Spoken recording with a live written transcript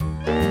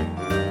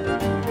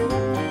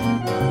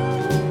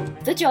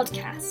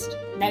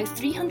Jodcast, now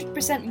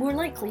 300% more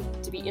likely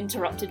to be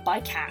interrupted by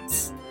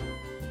cats.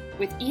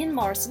 With Ian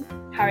Morison,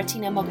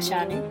 Haritina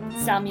Mogosanu,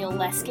 Samuel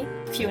Leske,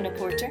 Fiona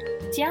Porter,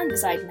 Tian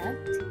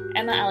Besidenhout,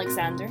 Emma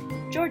Alexander,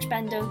 George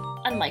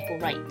Bendo, and Michael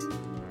Wright.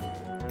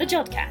 The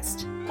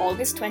Jodcast,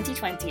 August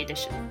 2020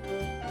 edition.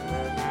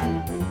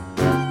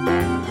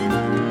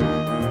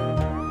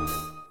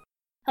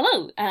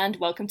 Hello, and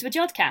welcome to the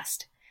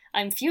Jodcast.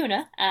 I'm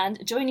Fiona,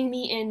 and joining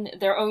me in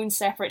their own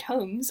separate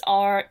homes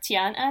are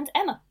Tian and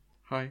Emma.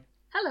 Hi.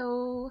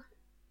 Hello.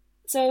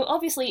 So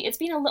obviously it's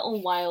been a little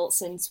while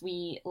since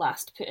we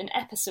last put an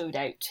episode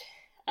out.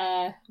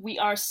 We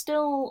are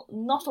still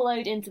not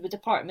allowed into the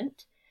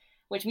department,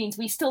 which means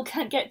we still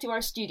can't get to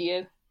our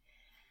studio.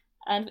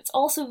 And it's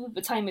also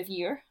the time of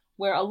year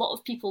where a lot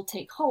of people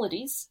take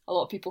holidays, a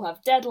lot of people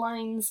have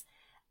deadlines,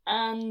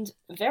 and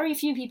very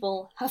few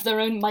people have their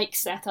own mic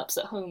setups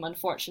at home,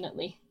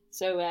 unfortunately.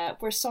 So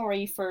we're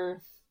sorry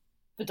for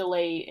the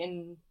delay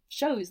in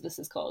shows this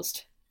has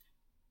caused.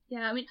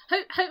 Yeah, I mean,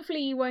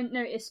 hopefully you won't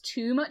notice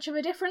too much of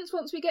a difference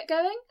once we get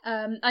going.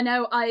 I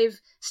know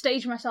I've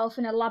staged myself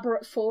an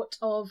elaborate fort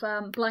of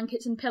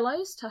blankets and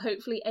pillows to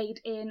hopefully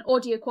aid in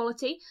audio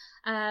quality,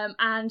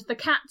 and the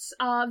cats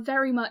are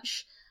very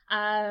much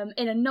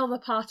in another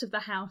part of the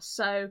house,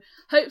 so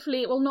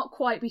hopefully it will not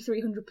quite be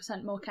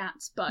 300% more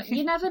cats, but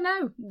you never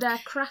know. They're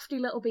crafty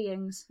little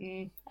beings.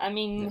 I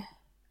mean,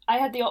 I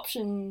had the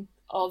option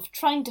of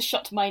trying to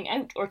shut mine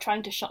out or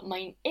trying to shut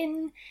mine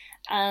in,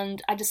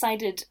 and I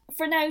decided,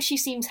 for now, she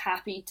seems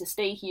happy to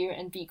stay here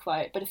and be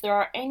quiet, but if there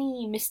are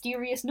any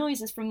mysterious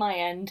noises from my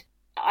end,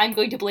 I'm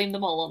going to blame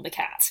them all on the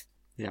cat.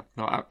 Yeah,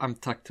 no, I'm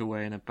tucked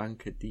away in a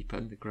bunker deep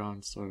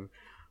underground, so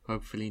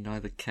hopefully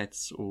neither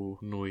cats or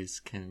noise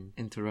can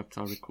interrupt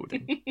our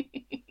recording.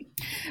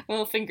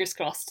 Well, fingers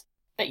crossed.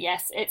 But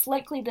yes, it's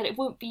likely that it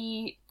won't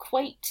be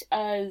quite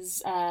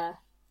as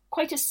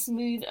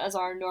smooth as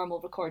our normal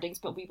recordings,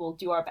 but we will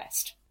do our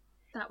best.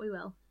 That we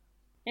will.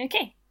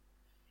 Okay.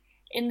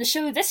 In the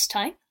show this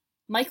time,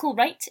 Michael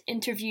Wright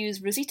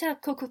interviews Rosita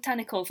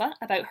Kokotanekova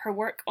about her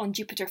work on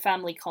Jupiter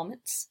family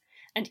comets,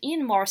 and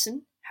Ian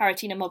Morison,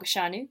 Haritina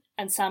Mogosanu,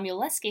 and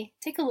Samuel Leske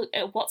take a look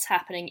at what's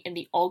happening in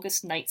the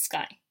August night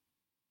sky.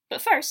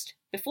 But first,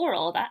 before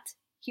all that,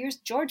 here's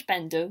George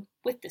Bendo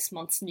with this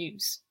month's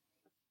news.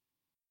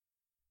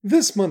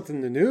 This month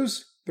in the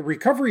news, the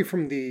recovery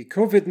from the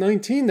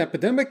COVID-19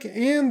 epidemic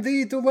and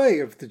the delay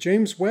of the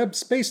James Webb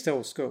Space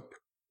Telescope.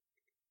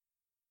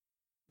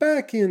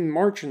 Back in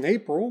March and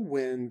April,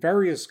 when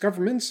various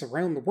governments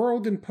around the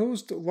world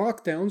imposed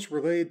lockdowns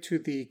related to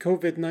the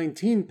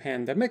COVID-19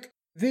 pandemic,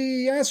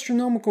 the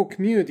astronomical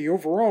community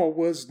overall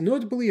was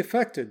notably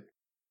affected.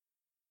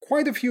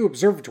 Quite a few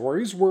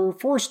observatories were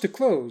forced to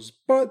close,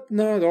 but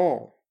not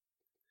all.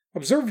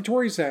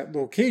 Observatories at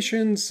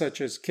locations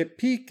such as Kitt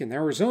Peak in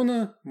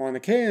Arizona, Mauna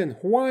Kea in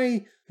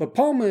Hawaii, La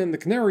Palma in the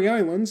Canary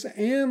Islands,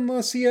 and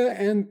La Silla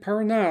and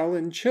Paranal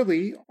in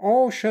Chile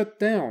all shut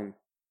down.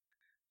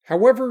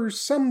 However,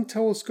 some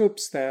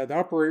telescopes that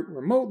operate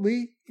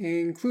remotely,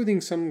 including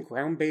some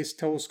ground-based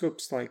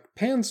telescopes like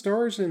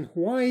Pan-STARRS in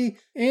Hawaii,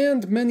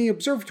 and many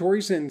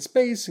observatories in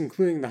space,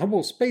 including the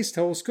Hubble Space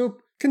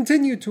Telescope,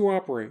 continue to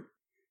operate.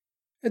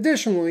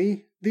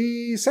 Additionally,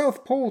 the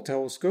South Pole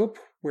Telescope,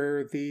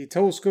 where the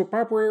telescope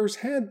operators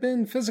had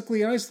been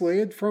physically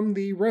isolated from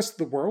the rest of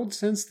the world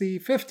since the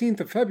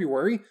 15th of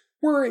February,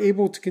 were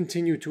able to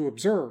continue to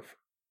observe.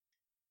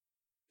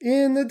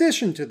 In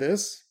addition to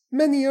this,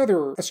 many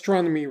other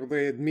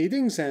astronomy-related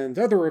meetings and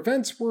other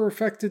events were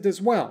affected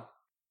as well.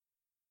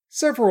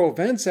 Several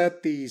events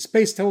at the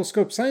Space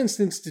Telescope Science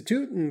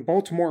Institute in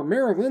Baltimore,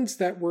 Maryland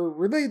that were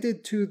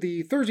related to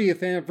the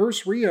 30th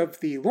anniversary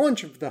of the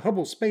launch of the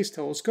Hubble Space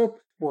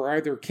Telescope were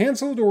either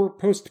cancelled or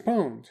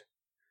postponed.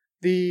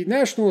 The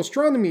National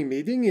Astronomy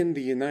Meeting in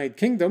the United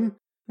Kingdom,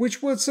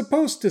 which was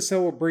supposed to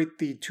celebrate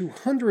the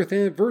 200th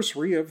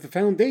anniversary of the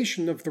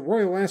foundation of the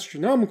Royal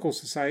Astronomical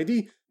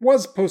Society,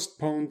 was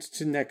postponed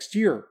to next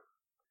year.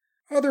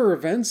 Other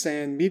events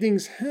and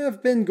meetings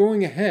have been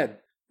going ahead,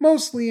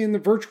 mostly in the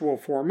virtual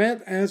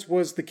format, as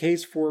was the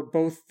case for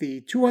both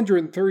the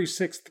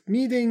 236th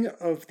meeting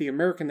of the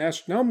American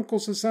Astronomical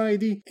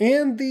Society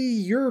and the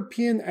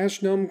European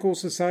Astronomical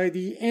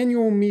Society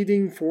annual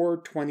meeting for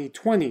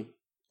 2020,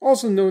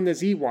 also known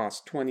as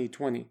EWAS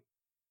 2020.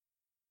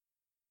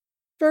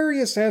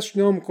 Various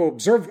astronomical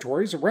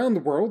observatories around the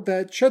world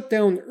that shut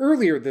down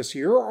earlier this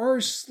year are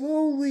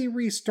slowly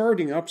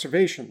restarting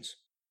observations.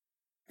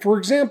 For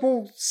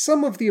example,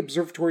 some of the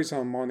observatories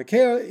on Mauna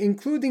Kea,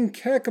 including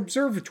Keck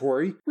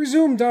Observatory,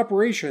 resumed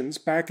operations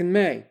back in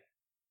May.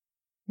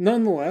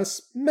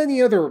 Nonetheless,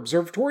 many other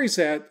observatories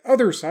at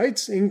other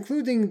sites,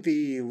 including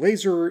the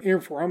Laser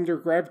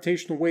Interferometer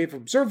Gravitational Wave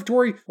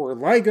Observatory, or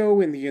LIGO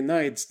in the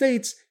United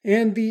States,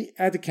 and the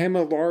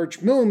Atacama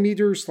Large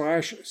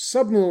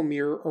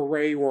Millimeter/Submillimeter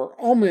Array, or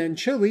ALMA in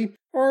Chile,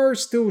 are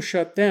still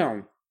shut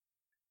down.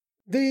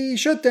 The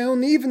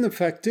shutdown even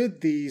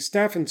affected the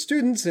staff and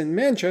students in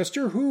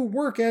Manchester who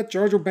work at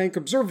Jarjo Bank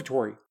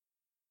Observatory.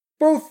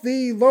 Both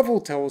the Lovell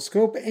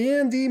Telescope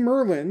and the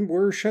Merlin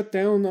were shut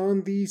down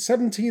on the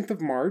 17th of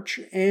March,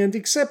 and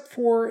except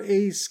for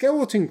a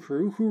skeleton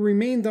crew who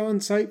remained on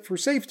site for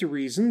safety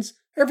reasons,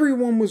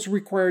 everyone was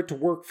required to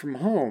work from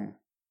home.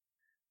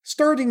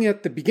 Starting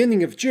at the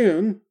beginning of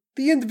June,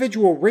 the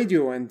individual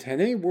radio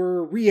antennae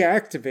were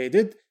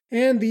reactivated,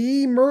 and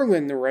the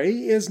Merlin array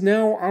is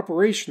now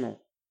operational.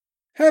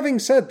 Having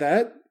said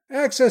that,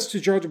 access to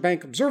Georgia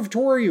Bank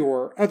Observatory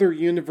or other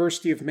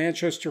University of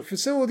Manchester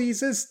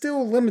facilities is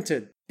still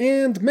limited,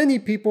 and many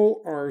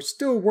people are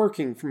still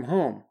working from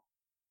home.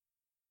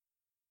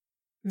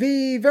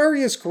 The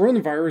various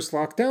coronavirus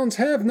lockdowns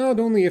have not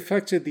only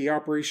affected the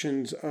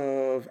operations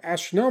of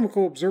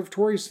astronomical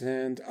observatories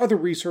and other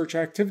research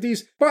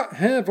activities, but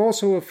have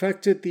also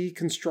affected the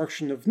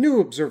construction of new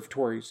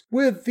observatories,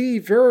 with the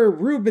Vera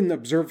Rubin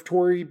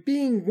Observatory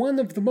being one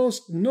of the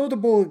most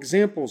notable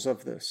examples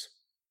of this.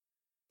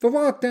 The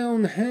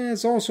lockdown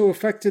has also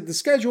affected the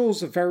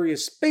schedules of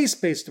various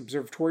space-based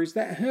observatories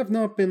that have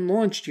not been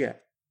launched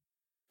yet.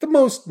 The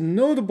most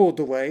notable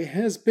delay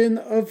has been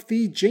of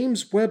the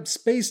James Webb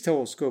Space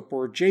Telescope,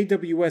 or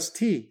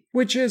JWST,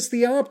 which is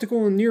the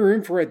optical and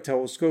near-infrared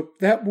telescope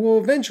that will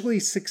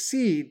eventually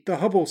succeed the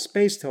Hubble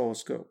Space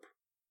Telescope.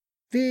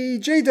 The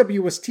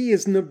JWST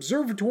is an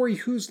observatory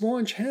whose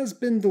launch has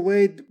been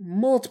delayed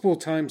multiple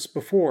times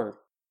before.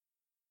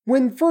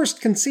 When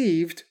first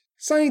conceived,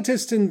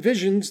 scientists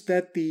envisioned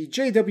that the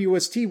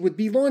JWST would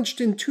be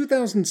launched in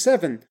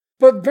 2007,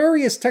 but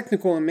various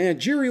technical and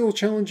managerial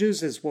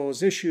challenges as well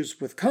as issues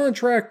with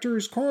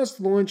contractors caused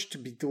the launch to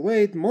be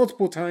delayed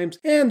multiple times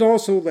and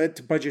also led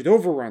to budget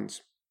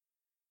overruns.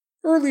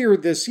 Earlier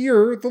this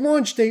year, the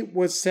launch date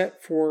was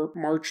set for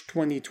March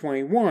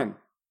 2021.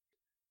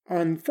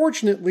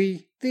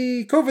 Unfortunately,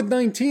 the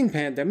COVID-19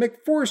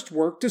 pandemic forced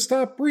work to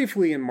stop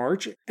briefly in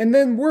March, and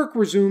then work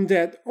resumed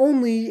at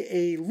only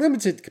a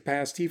limited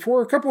capacity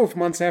for a couple of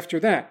months after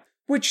that,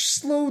 which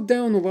slowed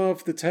down a lot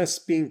of the tests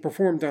being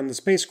performed on the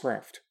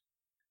spacecraft.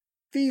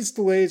 These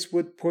delays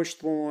would push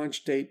the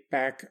launch date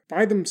back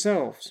by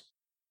themselves.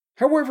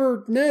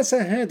 However,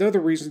 NASA had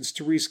other reasons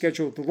to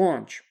reschedule the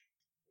launch.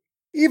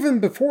 Even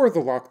before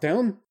the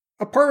lockdown,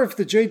 a part of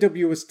the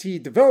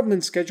JWST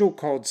development schedule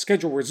called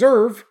Schedule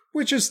Reserve,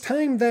 which is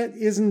time that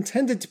is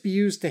intended to be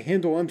used to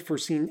handle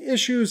unforeseen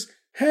issues,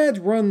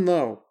 had run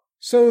low,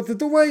 so the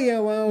delay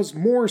allows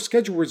more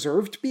Schedule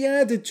Reserve to be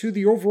added to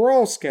the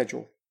overall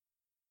schedule.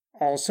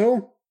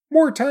 Also,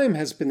 more time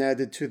has been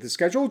added to the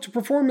schedule to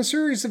perform a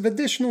series of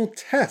additional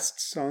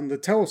tests on the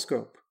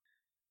telescope.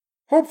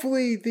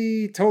 Hopefully,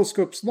 the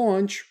telescope's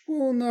launch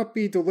will not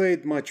be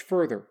delayed much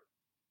further.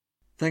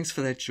 Thanks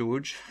for that,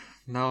 George.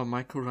 Now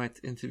Michael Wright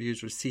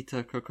interviews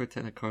Rosita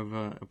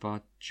Kokotanekova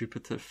about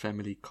Jupiter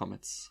family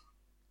comets.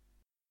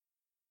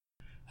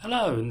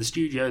 Hello, in the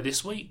studio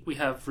this week we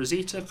have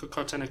Rosita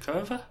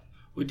Kokotanekova.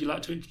 Would you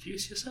like to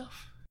introduce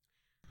yourself?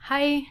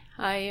 Hi,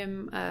 I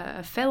am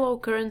a fellow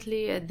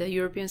currently at the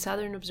European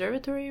Southern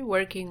Observatory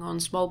working on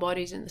small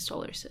bodies in the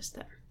solar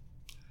system.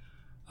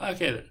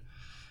 Okay then.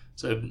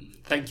 So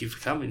thank you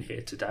for coming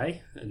here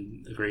today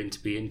and agreeing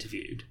to be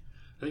interviewed.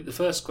 I think the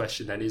first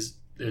question then is,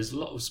 there's a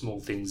lot of small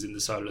things in the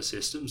solar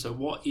system, so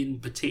what in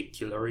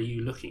particular are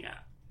you looking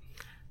at?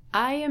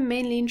 I am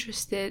mainly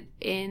interested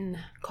in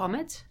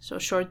comets, so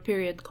short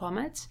period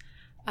comets,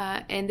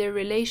 and their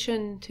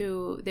relation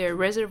to their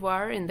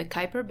reservoir in the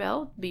Kuiper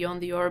belt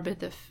beyond the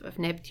orbit of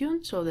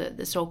Neptune, so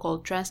the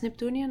so-called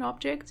trans-Neptunian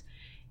objects,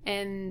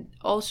 and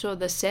also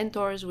the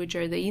centaurs, which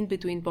are the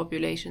in-between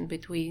population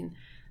between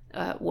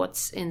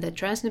what's in the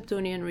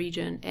trans-Neptunian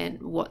region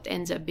and what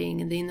ends up being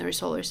in the inner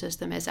solar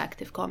system as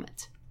active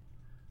comets.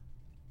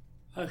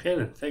 Okay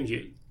then, thank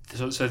you.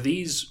 So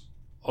these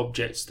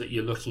objects that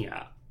you're looking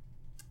at,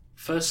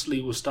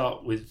 firstly we'll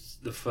start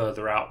with the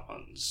further out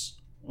ones.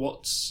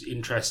 What's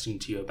interesting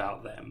to you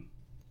about them?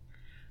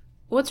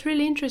 What's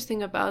really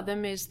interesting about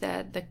them is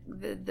that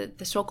the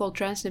so-called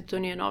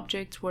trans-Neptunian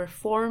objects were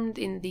formed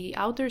in the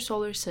outer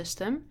solar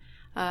system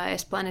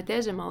as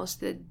planetesimals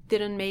that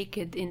didn't make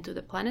it into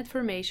the planet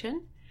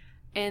formation,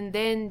 and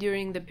then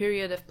during the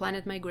period of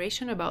planet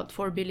migration about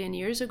 4 billion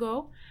years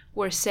ago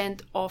were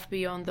sent off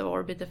beyond the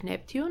orbit of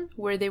Neptune,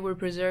 where they were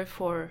preserved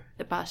for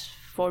the past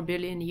 4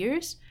 billion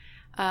years,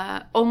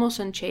 almost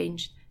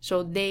unchanged.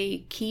 So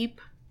they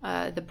keep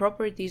the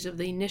properties of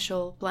the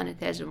initial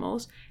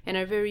planetesimals and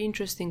are very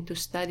interesting to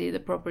study the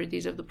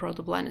properties of the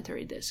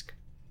protoplanetary disk.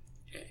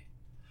 Okay.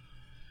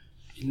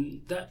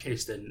 In that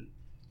case then,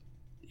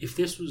 if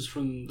this was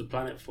from the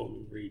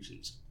planet-forming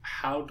regions,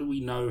 how do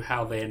we know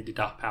how they ended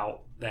up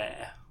out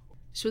there?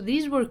 So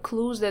these were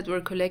clues that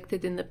were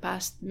collected in the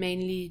past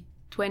mainly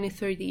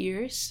 20-30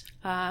 years.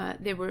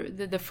 They were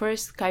the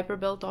first Kuiper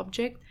belt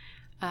object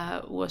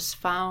was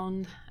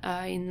found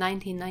in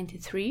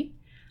 1993.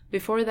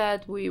 Before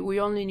that,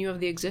 we only knew of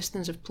the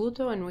existence of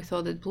Pluto, and we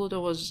thought that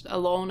Pluto was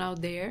alone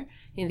out there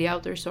in the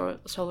outer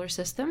solar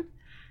system.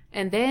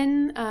 And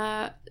then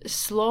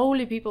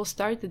slowly people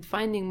started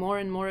finding more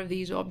and more of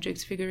these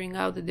objects, figuring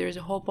out that there's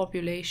a whole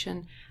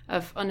population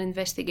of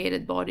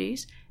uninvestigated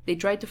bodies. They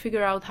tried to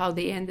figure out how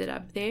they ended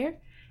up there.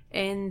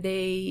 and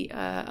they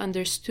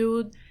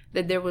understood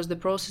that there was the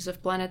process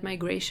of planet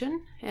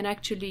migration, and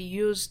actually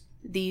used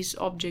these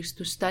objects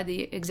to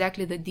study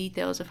exactly the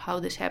details of how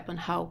this happened,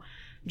 how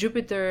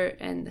Jupiter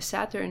and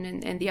Saturn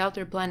and the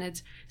outer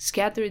planets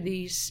scatter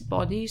these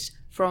bodies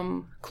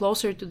from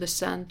closer to the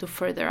sun to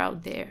further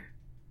out there.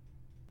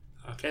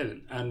 Okay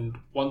then, and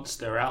once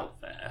they're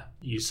out there,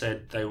 you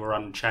said they were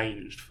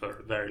unchanged for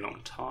a very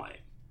long time.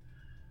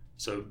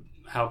 So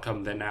how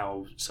come they're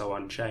now so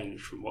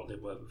unchanged from what they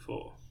were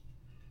before?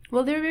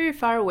 Well, they're very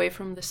far away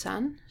from the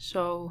sun,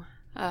 so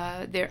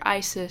their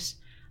ices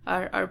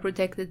are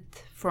protected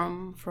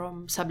from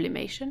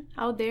sublimation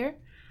out there.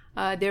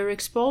 They're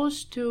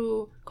exposed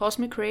to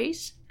cosmic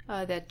rays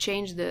that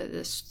change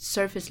the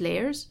surface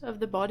layers of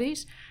the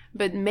bodies,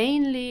 but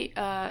mainly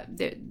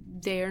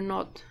they're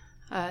not.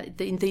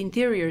 The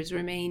interiors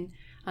remain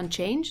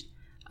unchanged.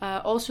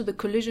 Also, the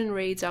collision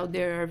rates out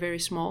there are very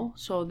small,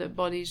 so the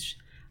bodies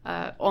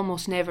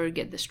almost never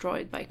get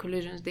destroyed by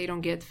collisions. They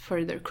don't get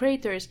further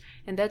craters,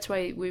 and that's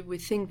why we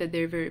think that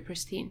they're very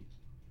pristine.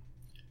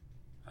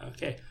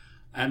 Okay,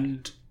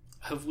 and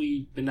have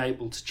we been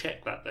able to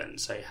check that then?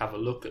 Say, have a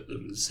look at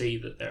them and see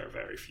that there are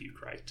very few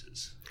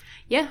craters?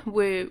 Yeah,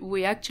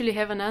 we actually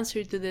have an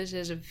answer to this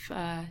as of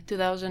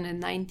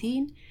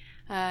 2019.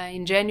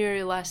 In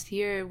January last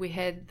year, we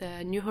had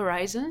New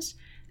Horizons.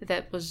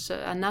 That was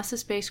a NASA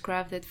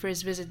spacecraft that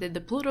first visited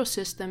the Pluto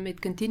system. It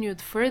continued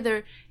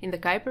further in the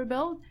Kuiper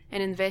Belt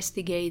and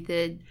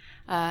investigated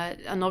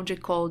an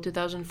object called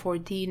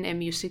 2014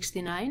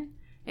 MU69.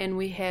 And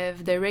we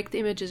have direct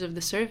images of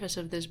the surface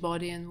of this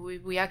body, and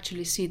we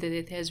actually see that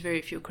it has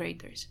very few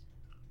craters.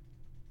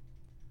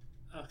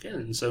 Okay,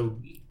 and so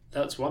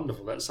that's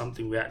wonderful. That's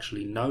something we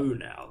actually know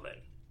now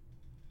then.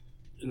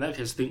 In that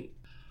case,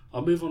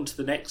 I'll move on to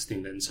the next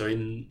thing then. So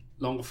in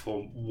longer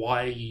form,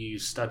 why are you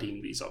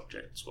studying these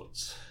objects?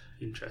 What's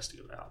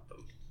interesting about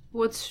them?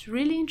 What's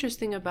really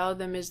interesting about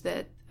them is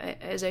that,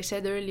 as I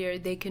said earlier,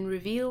 they can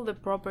reveal the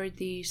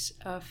properties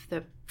of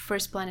the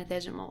first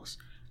planetesimals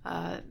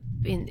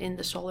in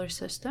the solar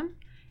system.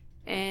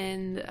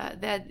 And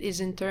that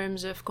is in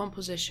terms of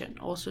composition,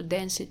 also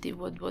density,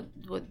 what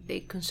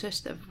they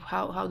consist of,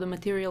 how the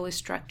material is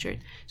structured.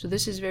 So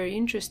this is very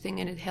interesting,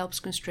 and it helps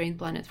constrain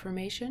planet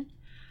formation.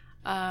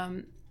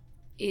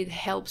 It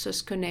helps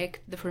us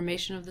connect the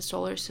formation of the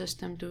solar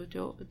system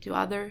to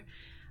other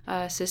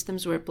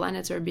systems where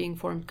planets are being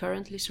formed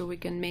currently, so we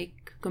can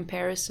make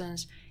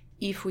comparisons.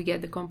 If we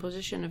get the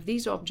composition of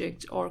these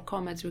objects or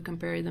comets, we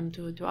compare them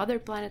to other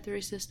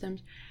planetary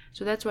systems.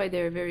 So that's why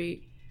they're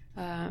very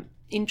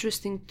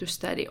interesting to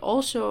study.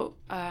 Also,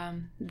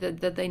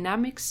 the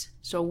dynamics,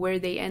 so where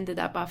they ended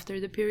up after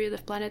the period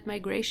of planet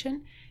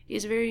migration,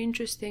 is very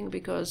interesting,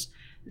 because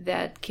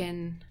that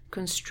can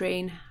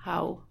constrain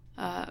how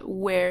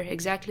where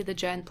exactly the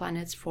giant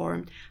planets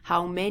formed,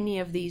 how many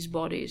of these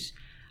bodies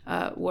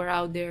were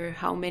out there,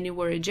 how many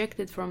were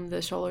ejected from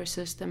the solar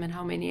system, and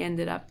how many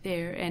ended up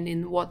there, and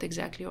in what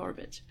exactly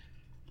orbits.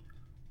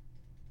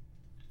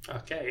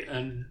 Okay,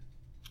 and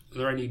are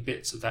there any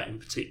bits of that in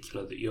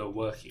particular that you're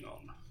working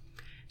on?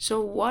 So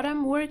what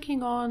I'm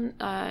working on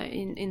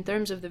in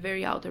terms of the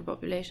very outer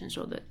population,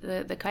 so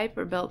the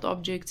Kuiper Belt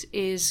objects,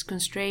 is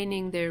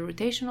constraining their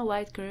rotational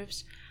light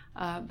curves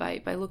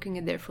by looking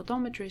at their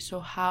photometry, so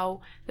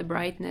how the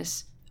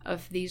brightness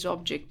of these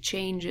objects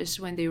changes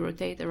when they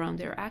rotate around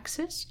their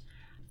axis,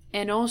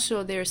 and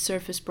also their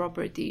surface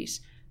properties,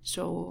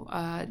 so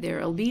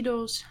their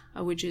albedos,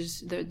 which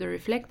is the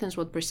reflectance,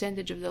 what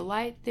percentage of the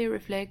light they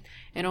reflect,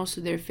 and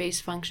also their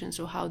phase function,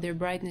 so how their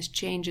brightness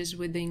changes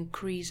with the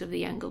increase of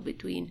the angle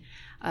between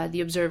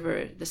the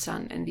observer, the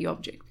sun, and the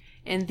object.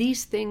 And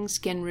these things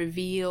can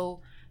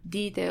reveal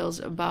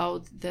details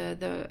about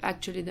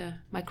the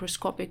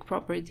microscopic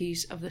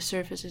properties of the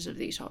surfaces of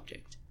these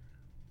objects.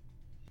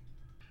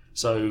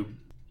 So,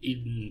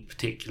 in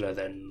particular,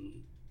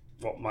 then,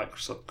 what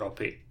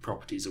microscopic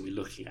properties are we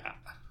looking at?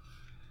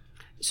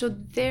 So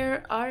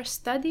there are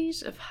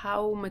studies of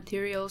how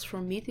materials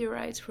from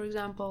meteorites, for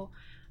example,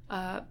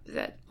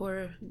 that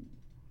were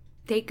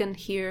taken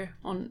here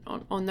on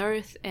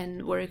Earth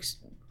and were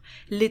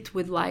lit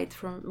with light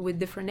with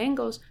different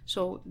angles,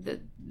 so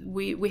that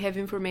we have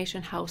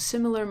information how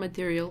similar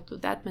material to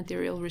that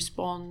material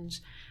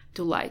responds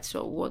to light,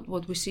 so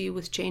what we see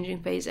with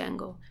changing phase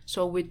angle.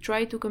 So we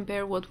try to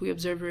compare what we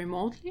observe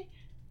remotely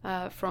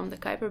from the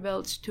Kuiper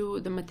belts to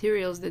the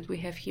materials that we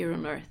have here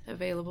on Earth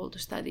available to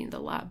study in the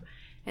lab,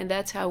 and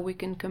that's how we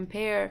can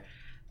compare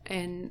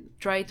and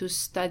try to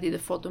study the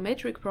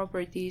photometric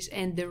properties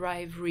and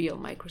derive real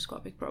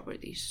microscopic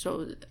properties,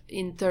 so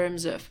in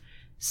terms of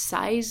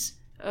size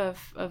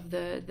of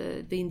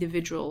the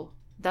individual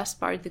dust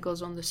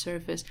particles on the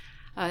surface,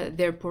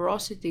 their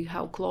porosity,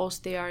 how close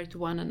they are to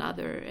one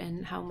another,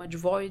 and how much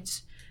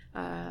voids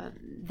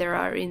there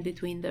are in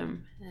between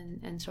them,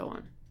 and so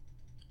on.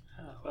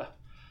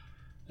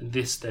 And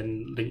this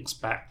then links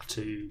back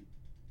to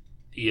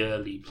the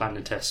early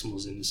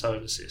planetesimals in the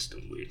solar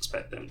system. We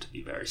expect them to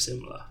be very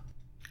similar.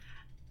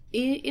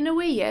 In a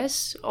way,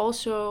 yes.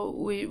 Also,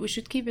 we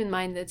should keep in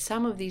mind that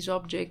some of these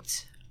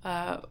objects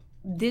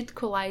did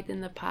collide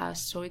in the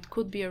past, so it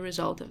could be a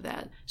result of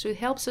that. So it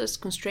helps us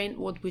constrain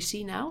what we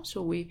see now.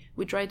 So we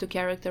try to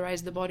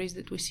characterize the bodies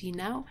that we see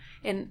now,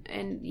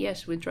 and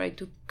yes, we try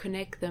to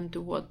connect them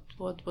to what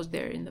was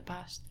there in the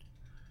past.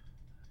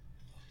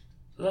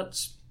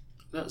 That's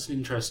an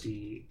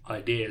interesting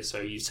idea.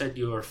 So you said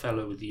you're a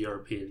fellow with the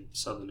European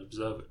Southern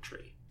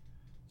Observatory.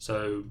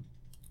 So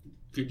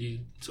could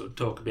you sort of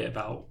talk a bit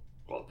about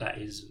what that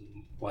is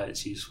and why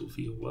it's useful for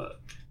your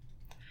work?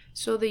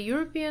 So the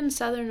European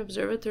Southern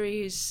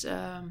Observatory is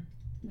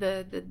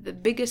the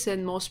biggest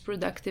and most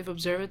productive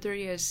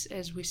observatory,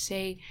 as we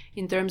say,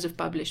 in terms of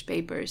published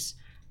papers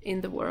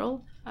in the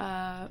world.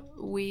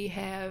 We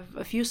have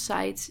a few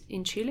sites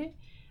in Chile,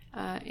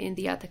 in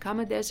the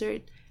Atacama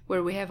Desert,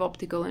 where we have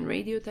optical and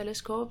radio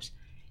telescopes.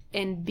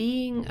 And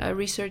being a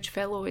research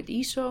fellow at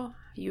ESO,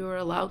 you're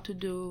allowed to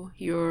do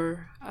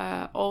your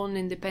own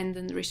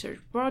independent research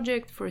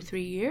project for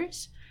 3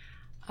 years.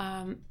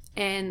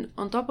 And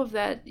on top of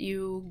that,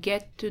 you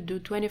get to do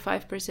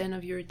 25%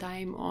 of your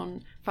time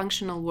on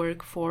functional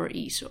work for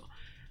ESO.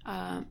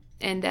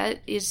 And that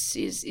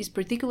is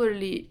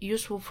particularly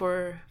useful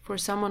for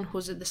someone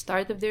who's at the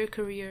start of their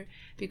career,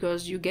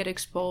 because you get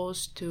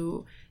exposed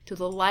to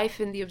the life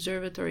in the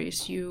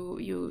observatories.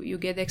 You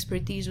get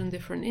expertise on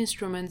different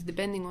instruments,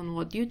 depending on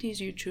what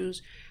duties you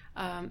choose.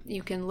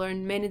 You can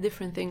learn many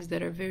different things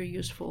that are very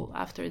useful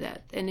after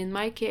that. And in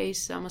my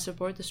case, I'm a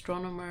support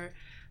astronomer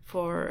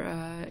for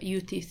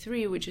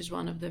UT3, which is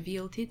one of the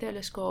VLT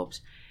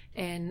telescopes,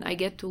 and I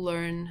get to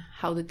learn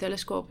how the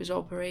telescope is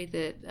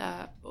operated,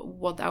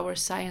 what our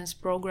science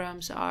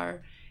programs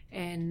are,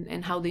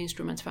 and how the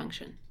instruments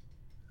function.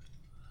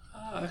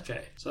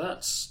 Okay, so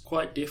that's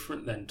quite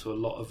different then to a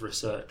lot of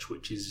research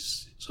which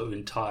is sort of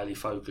entirely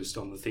focused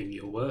on the thing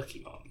you're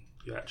working on.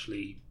 You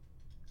actually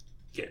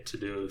get to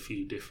do a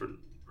few different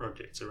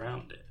projects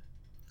around it.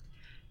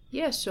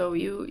 Yeah, so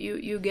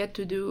you get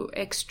to do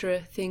extra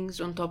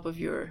things on top of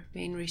your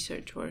main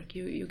research work.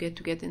 You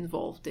get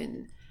involved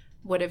in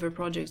whatever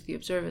projects the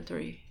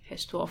observatory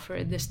has to offer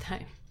at this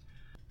time.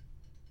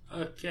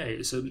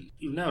 Okay, so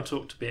you've now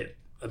talked a bit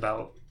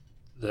about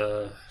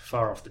the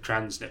far off the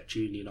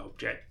trans-Neptunian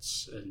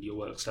objects and your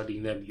work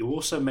studying them. You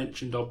also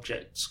mentioned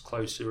objects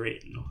closer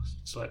in, or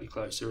slightly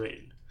closer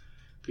in.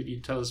 Could you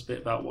tell us a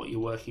bit about what you're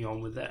working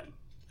on with them?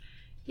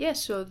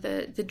 Yes, so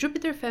the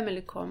Jupiter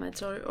family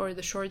comets, or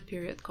the short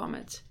period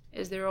comets,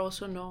 as they're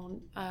also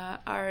known,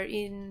 are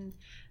in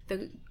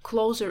the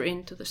closer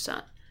into the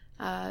Sun.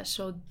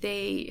 So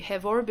they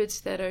have orbits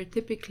that are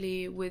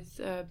typically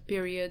with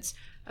periods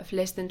of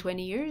less than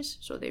 20 years.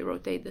 So they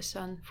rotate the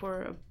Sun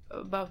for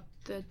about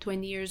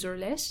 20 years or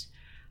less.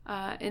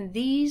 And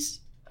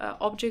these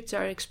objects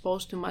are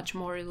exposed to much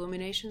more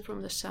illumination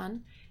from the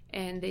Sun,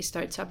 and they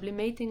start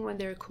sublimating when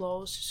they're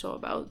close. So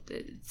about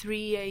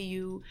 3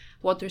 AU,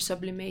 water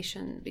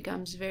sublimation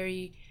becomes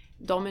very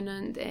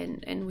dominant,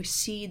 and we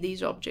see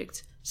these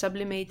objects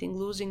sublimating,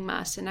 losing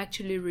mass, and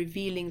actually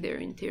revealing their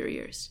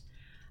interiors.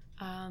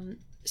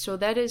 So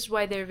that is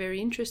why they're very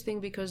interesting,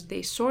 because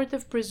they sort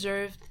of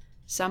preserved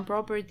some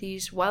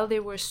properties while they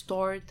were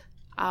stored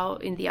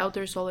out in the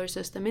outer solar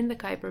system, in the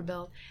Kuiper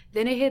belt.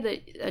 Then they had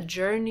a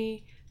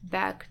journey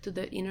back to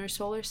the inner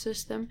solar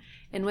system,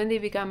 and when they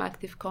become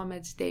active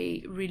comets,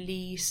 they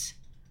release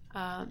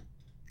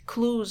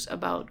clues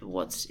about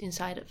what's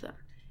inside of them,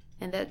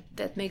 and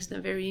that makes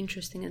them very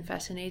interesting and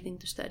fascinating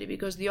to study,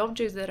 because the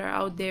objects that are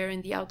out there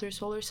in the outer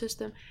solar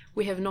system,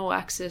 we have no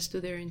access to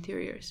their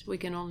interiors. We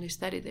can only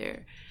study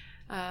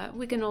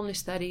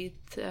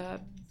it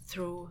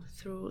through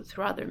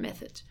other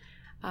methods.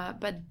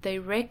 But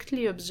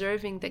directly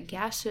observing the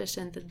gases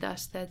and the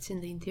dust that's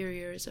in the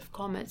interiors of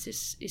comets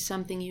is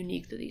something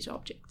unique to these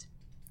objects.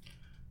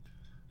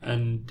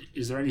 And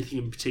is there anything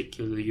in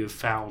particular you've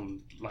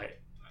found,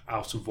 like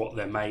out of what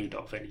they're made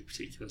of, any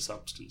particular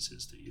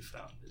substances that you've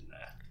found in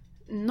there?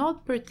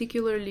 Not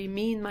particularly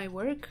me in my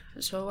work.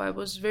 So I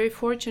was very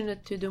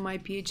fortunate to do my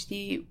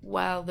PhD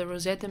while the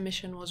Rosetta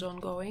mission was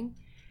ongoing,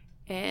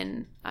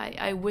 and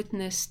I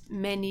witnessed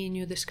many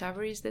new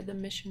discoveries that the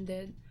mission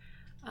did.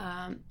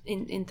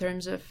 In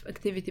terms of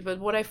activity, but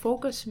what I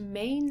focus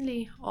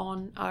mainly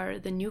on are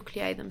the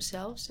nuclei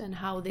themselves and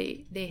how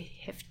they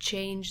have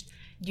changed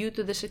due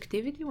to this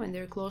activity when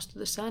they're close to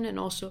the Sun, and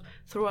also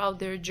throughout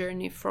their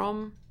journey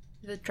from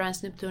the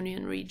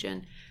trans-Neptunian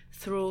region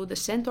through the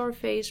Centaur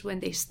phase when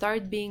they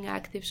start being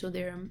active. So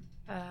they're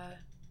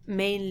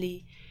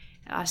mainly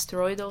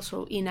asteroidal,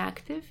 so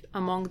inactive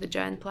among the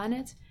giant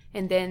planets,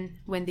 and then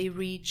when they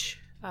reach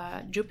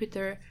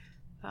Jupiter,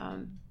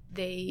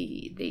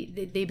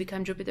 they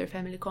become Jupiter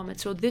family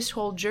comets. So this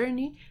whole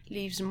journey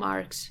leaves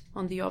marks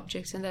on the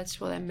objects, and that's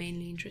what I'm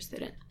mainly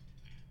interested in.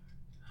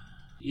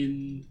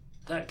 In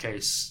that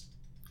case,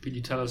 could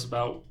you tell us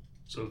about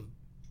sort of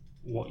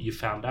what you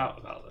found out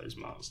about those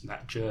marks and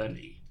that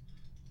journey?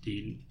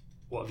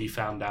 What have you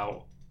found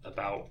out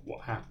about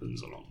what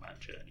happens along that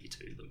journey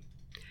to them?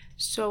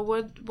 So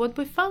what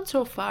we found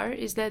so far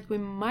is that we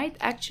might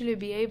actually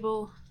be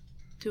able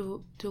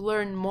to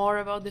learn more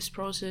about this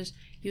process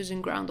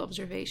using ground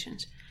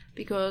observations.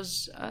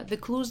 because the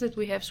clues that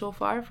we have so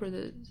far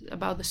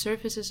about the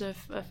surfaces of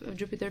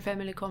Jupiter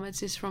family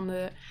comets is from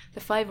the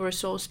 5 or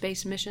so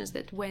space missions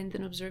that went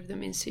and observed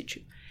them in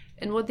situ.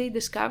 And what they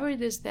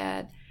discovered is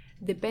that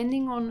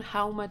depending on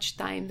how much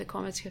time the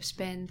comets have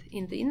spent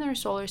in the inner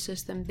solar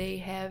system, they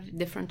have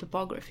different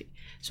topography.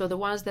 So the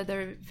ones that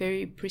are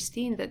very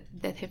pristine,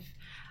 that have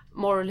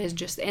more or less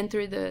just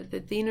entered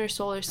the inner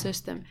solar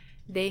system,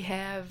 they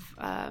have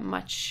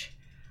much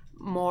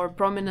more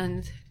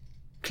prominent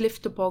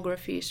cliff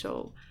topography,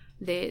 so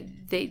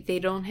they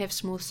don't have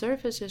smooth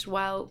surfaces,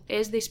 while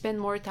as they spend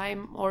more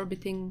time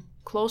orbiting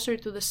closer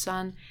to the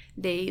sun,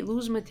 they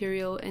lose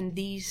material, and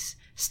these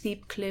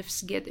steep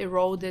cliffs get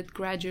eroded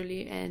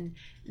gradually, and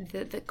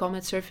the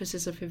comet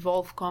surfaces of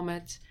evolved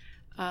comets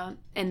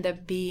end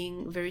up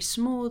being very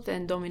smooth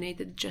and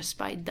dominated just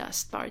by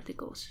dust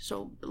particles,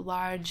 so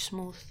large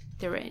smooth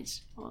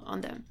terrains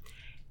on them.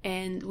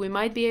 And we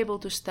might be able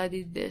to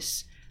study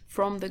this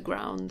from the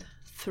ground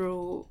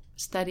through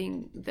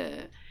studying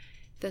the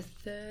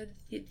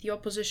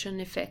opposition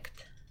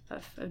effect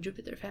of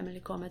Jupiter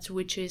family comets,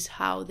 which is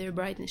how their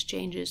brightness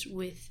changes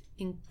with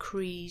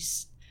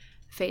increased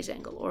phase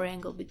angle or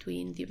angle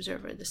between the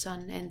observer, the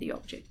sun, and the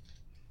object.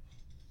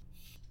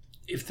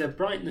 If their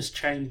brightness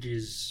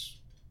changes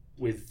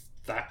with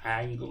that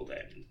angle,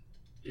 then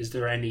is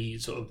there any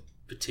sort of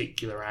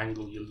particular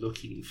angle you're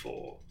looking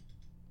for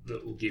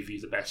that will give you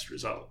the best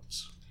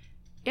results?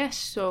 Yes,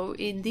 so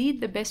indeed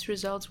the best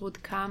results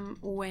would come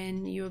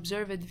when you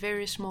observe at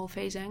very small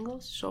phase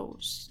angles, so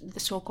the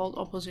so-called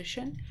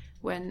opposition,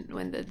 when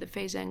the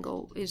phase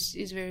angle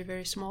is very,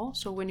 very small.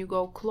 So when you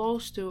go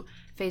close to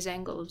phase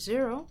angle of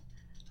 0,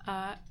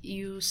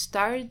 you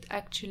start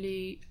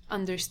actually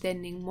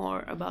understanding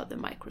more about the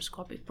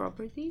microscopic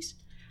properties,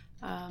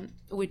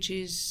 which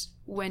is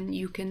when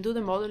you can do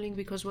the modeling,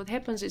 because what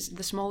happens is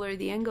the smaller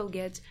the angle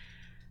gets,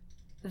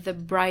 the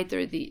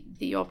brighter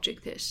the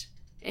object is.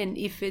 And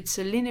if it's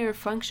a linear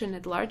function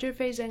at larger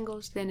phase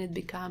angles, then it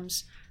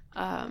becomes,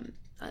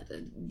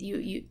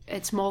 you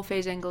at small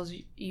phase angles,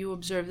 you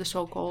observe the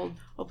so-called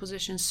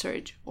opposition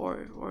surge,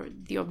 or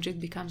the object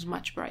becomes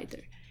much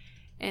brighter.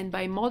 And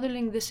by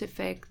modeling this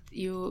effect,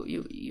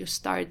 you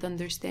start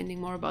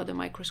understanding more about the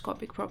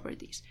microscopic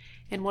properties.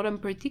 And what I'm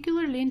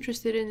particularly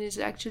interested in is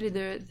actually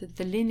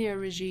the linear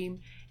regime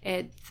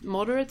at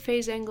moderate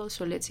phase angles,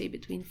 so let's say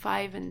between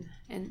 5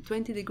 and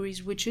 20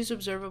 degrees, which is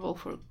observable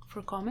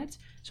for comets.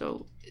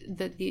 So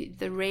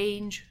the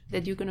range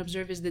that you can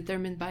observe is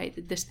determined by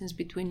the distance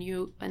between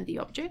you and the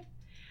object.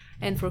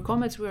 And for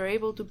comets, we are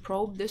able to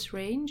probe this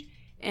range,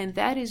 and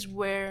that is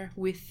where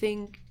we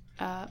think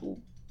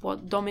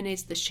what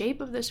dominates the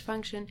shape of this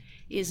function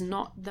is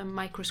not the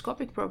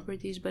microscopic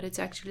properties, but it's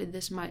actually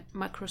this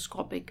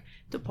macroscopic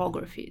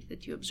topography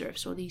that you observe.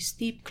 So these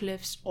steep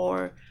cliffs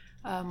or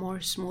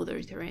more smoother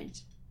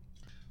terrains.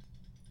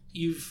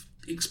 You've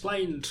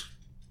explained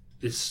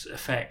this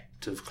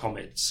effect of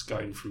comets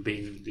going from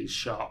being these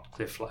sharp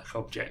cliff-like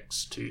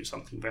objects to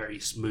something very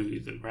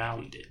smooth and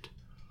rounded.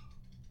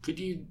 Could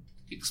you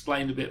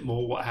explain a bit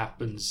more what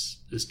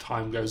happens as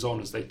time goes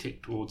on, as they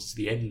tick towards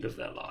the end of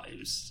their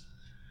lives?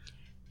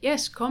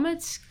 Yes,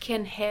 comets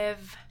can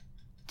have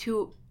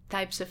 2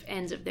 types of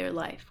ends of their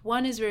life.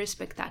 One is very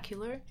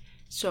spectacular,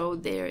 so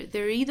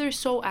they're either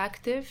so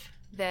active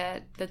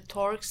that the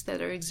torques that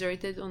are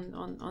exerted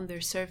on their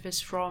surface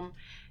from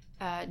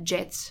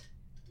jets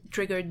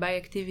triggered by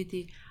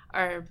activity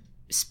are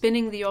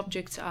spinning the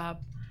objects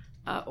up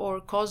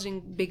or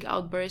causing big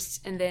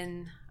outbursts, and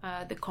then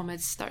the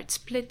comets start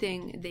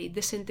splitting, they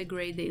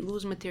disintegrate, they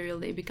lose material,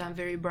 they become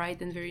very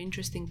bright and very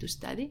interesting to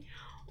study.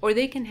 Or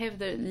they can have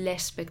the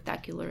less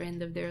spectacular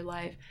end of their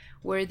life,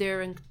 where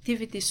their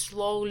activity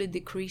slowly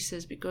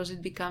decreases because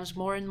it becomes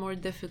more and more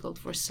difficult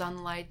for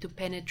sunlight to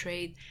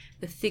penetrate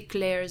the thick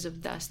layers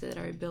of dust that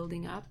are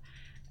building up.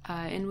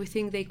 And we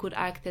think they could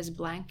act as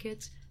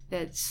blankets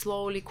that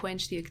slowly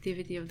quench the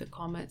activity of the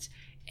comets,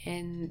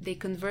 and they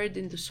convert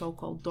into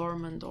so-called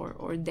dormant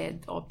or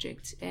dead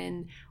objects.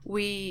 And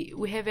we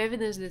have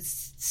evidence that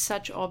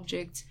such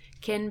objects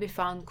can be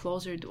found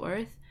closer to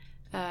Earth,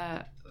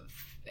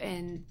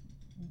 and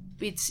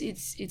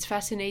it's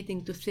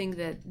fascinating to think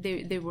that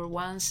they were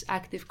once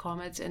active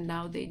comets, and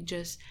now they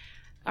just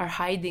are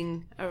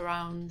hiding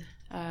around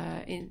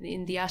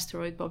in the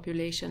asteroid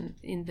population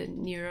in the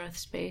near Earth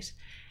space,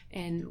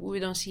 and we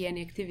don't see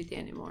any activity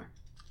anymore.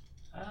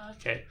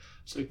 Okay,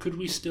 so could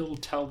we still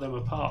tell them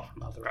apart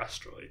from other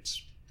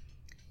asteroids?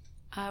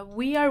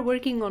 We are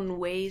working on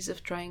ways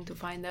of trying to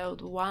find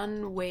out.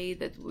 One way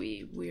that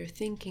we are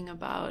thinking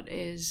about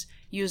is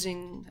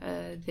using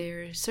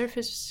their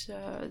surface,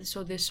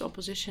 so this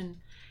opposition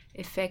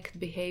effect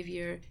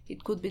behavior.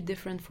 It could be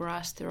different for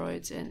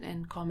asteroids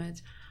and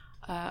comets.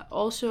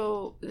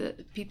 Also,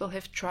 people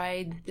have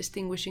tried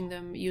distinguishing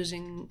them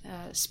using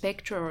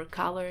spectra or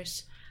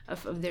colors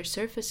of their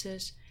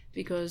surfaces,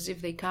 because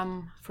if they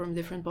come from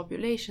different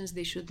populations,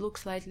 they should look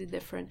slightly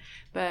different.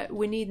 But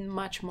we need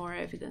much more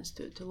evidence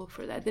to look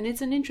for that. And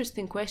it's an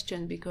interesting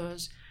question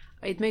because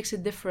it makes a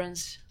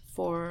difference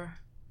for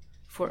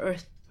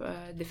Earth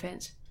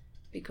defense.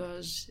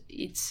 because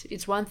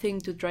it's one thing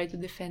to try to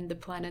defend the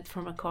planet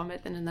from a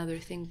comet and another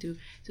thing to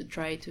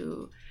try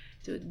to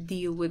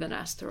deal with an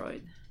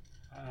asteroid.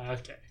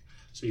 Okay,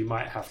 so you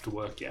might have to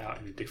work it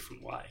out in a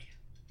different way.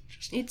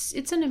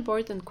 It's an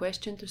important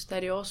question to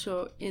study.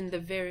 Also, in the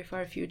very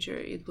far future,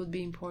 it would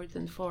be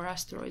important for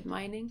asteroid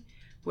mining,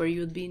 where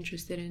you would be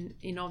interested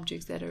in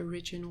objects that are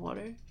rich in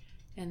water.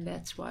 And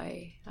that's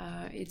why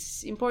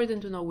it's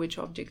important to know which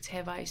objects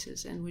have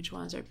ices and which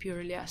ones are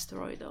purely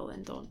asteroidal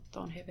and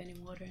don't have any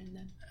water in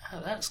them.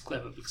 Oh, that's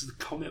clever, because the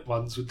comet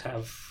ones would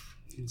have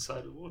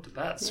inside the water.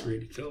 That's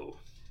really cool.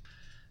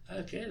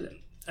 Okay then.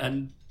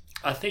 And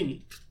I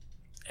think,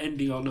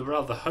 ending on a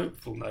rather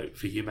hopeful note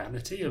for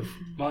humanity of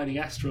mining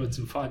asteroids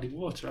and finding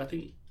water, I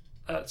think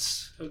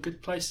that's a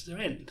good place to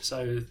end.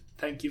 So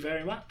thank you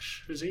very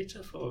much,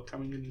 Rosita, for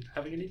coming and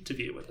having an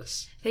interview with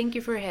us. Thank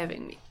you for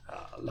having me.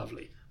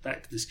 Lovely.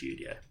 Back to the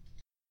studio.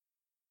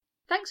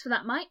 Thanks for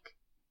that, Mike.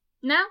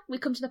 Now we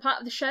come to the part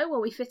of the show where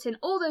we fit in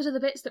all those other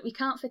bits that we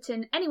can't fit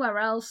in anywhere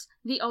else,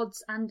 the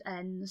odds and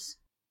ends.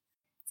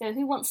 So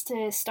who wants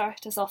to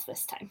start us off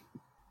this time?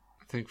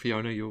 I think,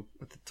 Fiona, you're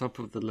at the top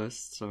of the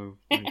list, so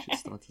why don't you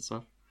start us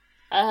off?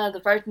 The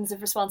burdens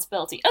of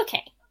responsibility.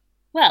 Okay.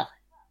 Well,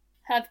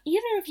 have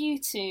either of you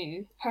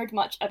two heard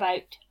much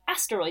about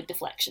asteroid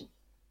deflection?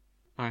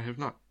 I have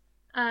not.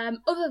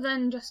 Other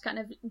than just kind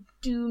of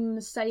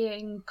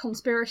doom-saying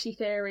conspiracy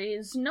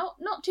theories, not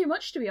too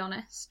much, to be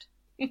honest.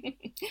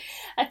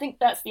 I think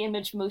that's the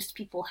image most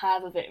people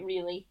have of it,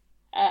 really.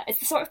 It's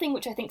the sort of thing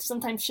which I think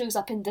sometimes shows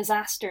up in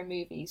disaster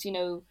movies. You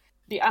know,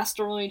 the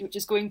asteroid which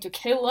is going to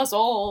kill us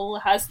all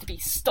has to be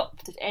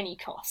stopped at any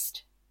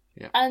cost.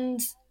 Yeah.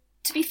 And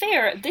to be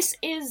fair, this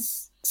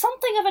is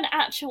something of an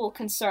actual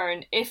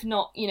concern, if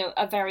not,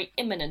 a very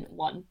imminent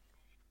one.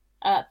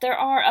 There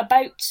are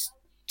about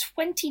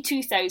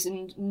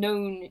 22,000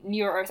 known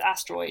near-Earth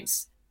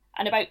asteroids,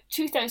 and about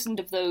 2,000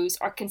 of those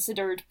are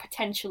considered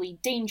potentially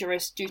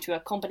dangerous due to a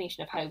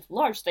combination of how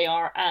large they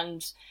are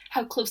and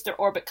how close their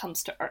orbit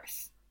comes to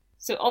Earth.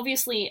 So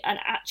obviously an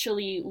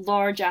actually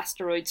large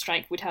asteroid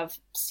strike would have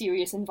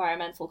serious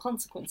environmental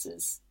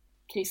consequences.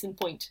 Case in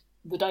point,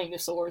 the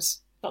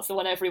dinosaurs. That's the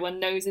one everyone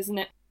knows, isn't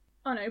it?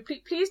 Oh no,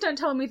 please don't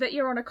tell me that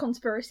you're on a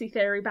conspiracy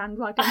theory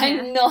bandwagon here.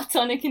 I'm not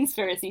on a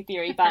conspiracy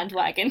theory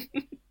bandwagon.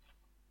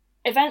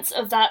 Events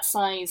of that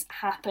size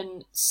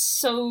happen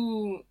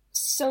so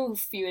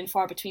few and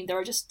far between. There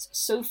are just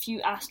so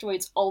few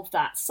asteroids of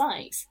that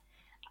size.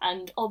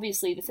 And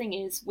obviously the thing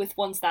is, with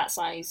ones that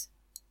size,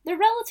 they're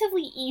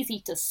relatively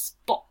easy to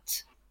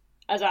spot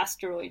as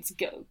asteroids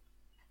go.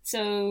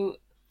 So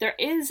there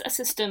is a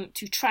system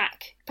to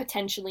track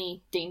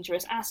potentially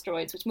dangerous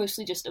asteroids, which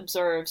mostly just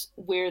observes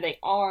where they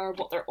are,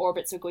 what their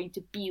orbits are going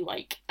to be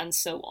like, and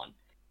so on.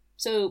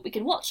 So we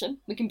can watch them,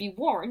 we can be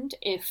warned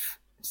if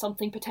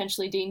something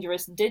potentially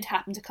dangerous did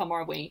happen to come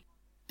our way,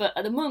 but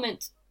at the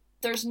moment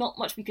there's not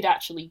much we could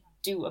actually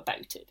do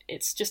about it.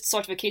 It's just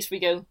sort of a case where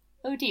we go,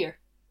 oh dear,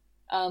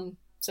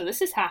 so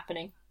this is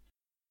happening.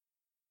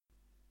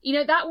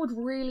 That would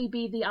really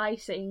be the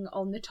icing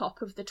on the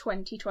top of the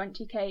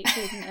 2020 cake,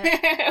 wouldn't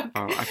it?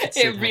 Oh, I could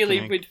see It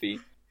really would be.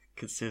 I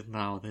could see it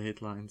now, the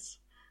headlines,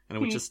 and it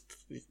would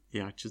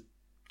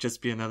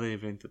just be another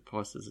event that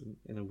passes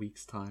in a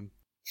week's time.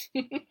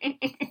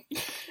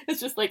 It's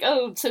just like,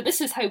 oh, so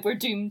this is how we're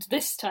doomed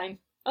this time.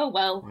 Oh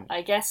well,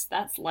 I guess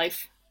that's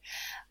life.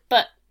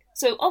 But,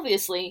 so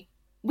obviously,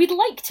 we'd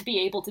like to be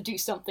able to do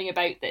something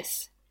about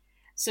this.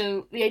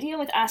 So the idea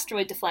with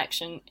asteroid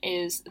deflection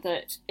is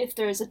that if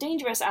there is a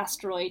dangerous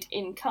asteroid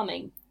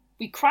incoming,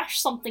 we crash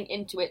something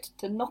into it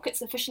to knock it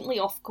sufficiently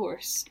off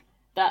course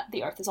that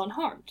the Earth is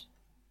unharmed.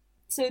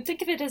 So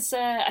think of it as,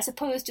 I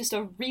suppose, just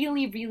a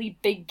really, really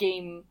big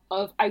game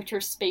of outer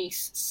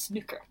space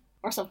snooker,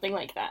 or something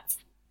like that.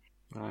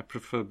 I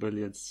prefer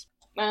billiards.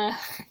 Well,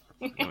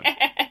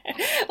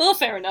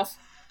 fair enough.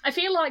 I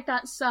feel like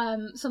that's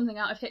something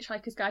out of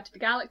Hitchhiker's Guide to the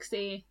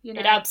Galaxy.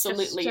 It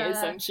absolutely is,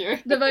 I'm sure.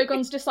 The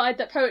Vogons decide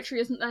that poetry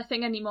isn't their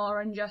thing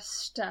anymore and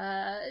just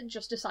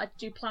decide to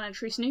do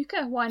planetary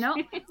snooker. Why not?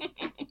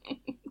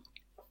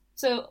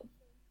 So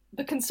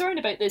the concern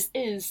about this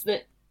is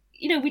that,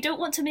 we don't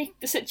want to make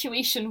the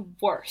situation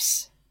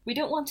worse. We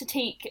don't want to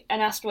take an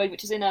asteroid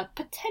which is in a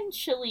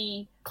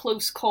potentially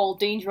close call,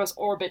 dangerous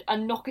orbit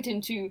and knock it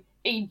into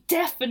a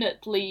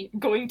definitely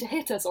going to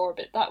hit us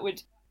orbit. That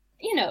would,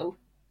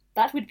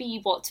 that would be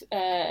what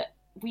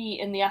we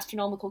in the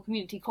astronomical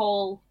community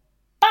call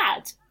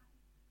bad.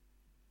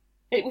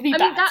 It would be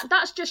bad. I mean,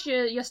 that's just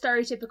your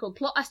stereotypical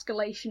plot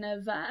escalation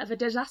of a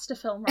disaster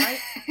film, right?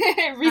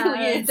 It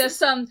really is.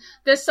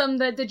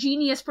 The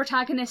genius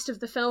protagonist of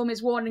the film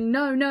is warning,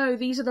 no,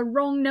 these are the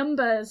wrong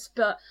numbers,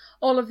 but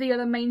all of the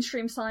other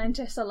mainstream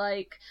scientists are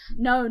like,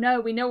 no,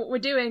 we know what we're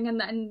doing, and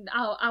then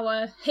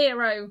our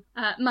hero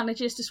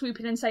manages to swoop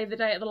in and save the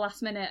day at the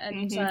last minute,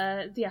 and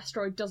the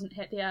asteroid doesn't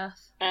hit the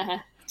Earth.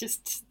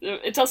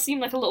 It does seem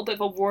like a little bit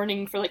of a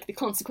warning for the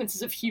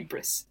consequences of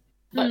hubris.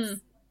 But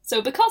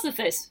so because of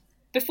this,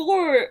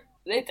 before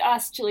it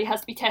actually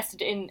has to be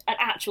tested in an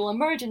actual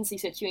emergency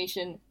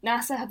situation,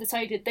 NASA have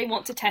decided they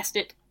want to test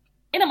it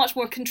in a much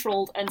more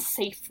controlled and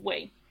safe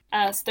way.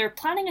 So they're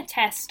planning a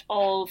test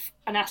of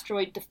an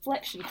asteroid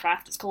deflection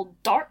craft. It's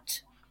called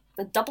DART,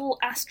 the Double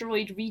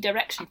Asteroid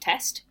Redirection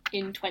Test,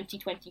 in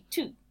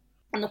 2022.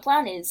 And the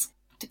plan is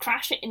to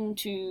crash it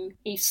into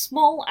a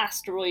small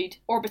asteroid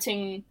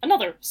orbiting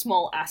another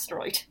small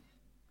asteroid.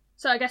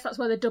 So I guess that's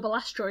where the double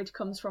asteroid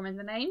comes from in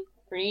the name.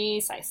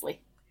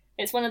 Precisely.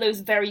 It's one of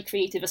those very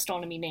creative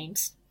astronomy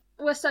names.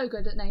 We're so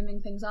good at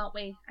naming things, aren't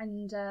we?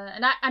 And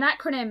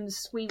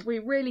acronyms, we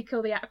really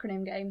kill the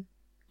acronym game.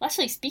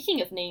 Actually,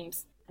 speaking of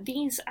names,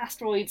 these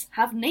asteroids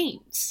have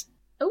names.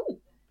 Oh.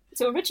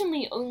 So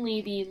originally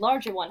only the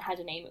larger one had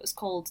a name. It was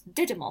called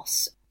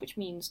Didymos, which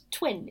means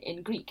twin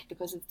in Greek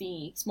because of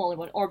the smaller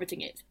one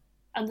orbiting it.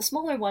 And the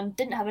smaller one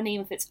didn't have a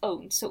name of its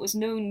own, so it was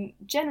known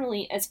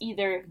generally as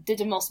either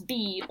Didymos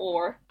B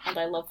or, and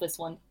I love this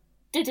one,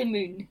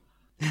 Didymoon.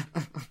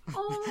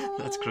 Oh,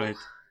 That's great.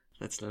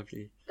 That's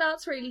lovely.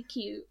 That's really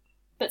cute.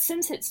 But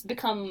since it's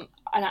become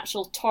an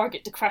actual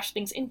target to crash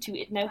things into,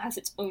 it now has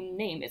its own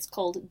name. It's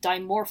called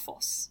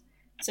Dimorphos.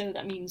 So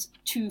that means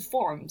two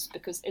forms,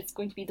 because it's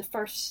going to be the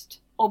first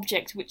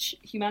object which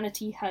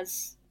humanity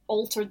has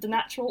altered the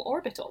natural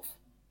orbit of,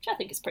 which I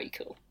think is pretty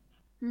cool.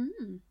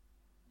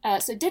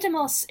 So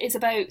Didymos is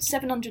about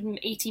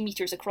 780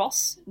 metres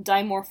across,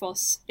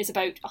 Dimorphos is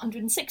about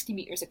 160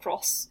 metres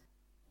across,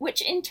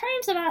 which in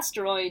terms of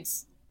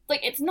asteroids,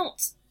 it's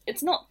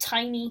not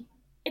tiny,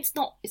 it's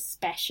not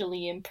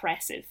especially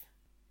impressive.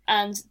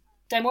 And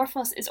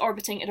Dimorphos is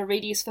orbiting at a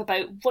radius of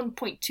about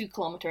 1.2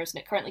 kilometres, and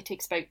it currently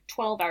takes about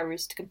 12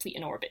 hours to complete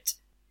an orbit.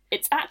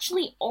 It's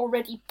actually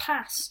already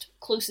passed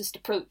closest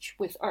approach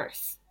with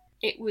Earth.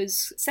 It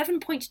was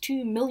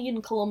 7.2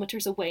 million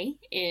kilometres away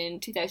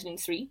in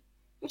 2003,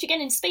 which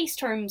again in space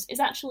terms is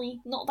actually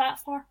not that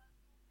far.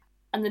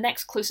 And the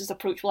next closest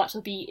approach will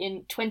actually be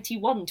in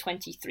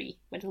 2123,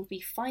 when it'll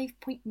be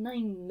 5.9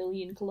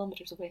 million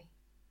kilometres away.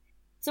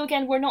 So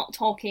again, we're not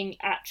talking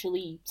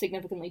actually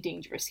significantly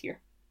dangerous here.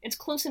 It's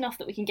close enough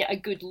that we can get a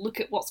good look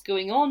at what's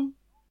going on.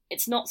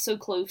 It's not so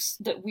close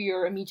that we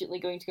are immediately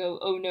going to go,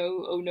 oh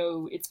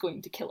no, it's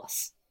going to kill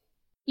us.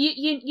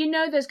 You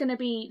know there's going to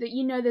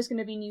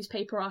be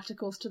newspaper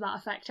articles to that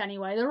effect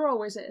anyway. There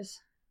always is.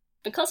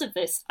 Because of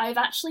this, I've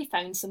actually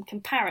found some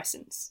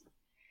comparisons.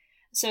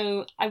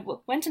 So I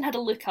went and had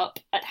a look up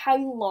at how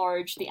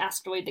large the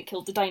asteroid that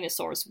killed the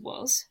dinosaurs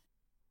was.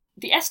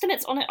 The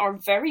estimates on it are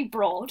very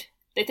broad.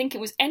 They think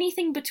it was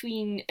anything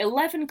between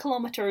 11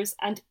 kilometres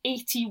and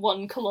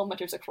 81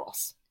 kilometres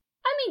across.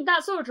 I mean,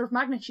 that's order of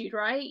magnitude,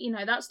 right? You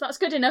know, that's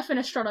good enough in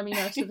astronomy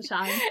most of the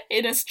time.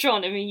 In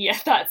astronomy,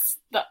 yeah,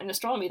 in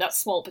astronomy,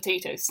 that's small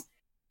potatoes.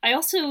 I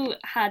also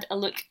had a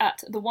look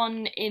at the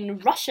one in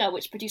Russia,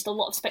 which produced a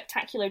lot of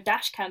spectacular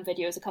dashcam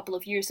videos a couple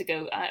of years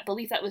ago. I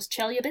believe that was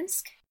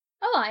Chelyabinsk.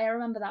 Oh, I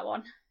remember that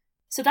one.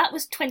 So that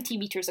was 20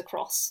 metres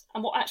across,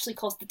 and what actually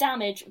caused the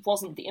damage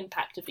wasn't the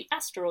impact of the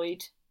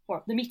asteroid,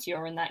 or the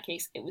meteor in that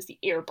case, it was the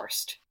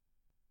airburst.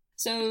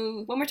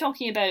 So when we're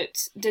talking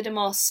about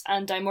Didymos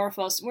and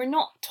Dimorphos, we're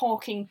not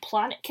talking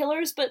planet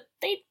killers, but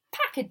they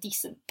pack a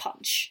decent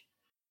punch.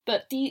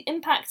 But the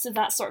impacts of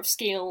that sort of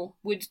scale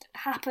would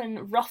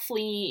happen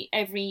roughly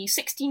every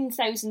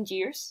 16,000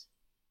 years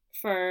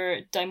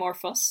for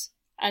Dimorphos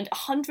and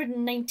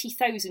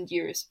 190,000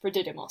 years for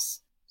Didymos.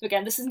 So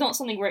again, this is not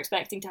something we're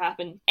expecting to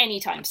happen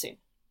anytime soon.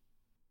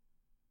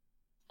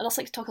 I'd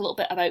also like to talk a little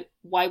bit about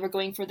why we're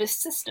going for this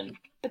system,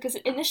 because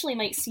it initially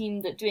might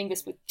seem that doing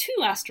this with two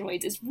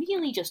asteroids is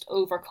really just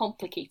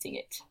overcomplicating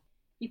it.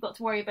 You've got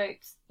to worry about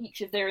each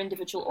of their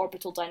individual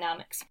orbital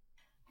dynamics.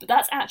 But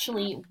that's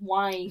actually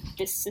why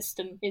this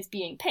system is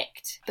being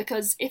picked,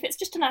 because if it's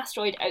just an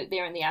asteroid out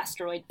there in the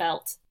asteroid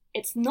belt,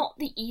 it's not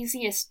the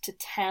easiest to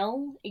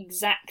tell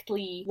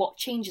exactly what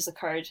changes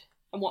occurred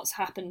and what's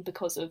happened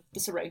because of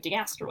the surrounding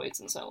asteroids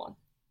and so on.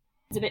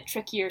 It's a bit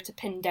trickier to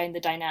pin down the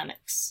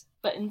dynamics.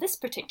 But in this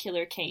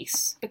particular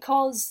case,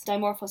 because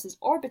Dimorphos is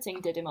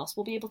orbiting Didymos,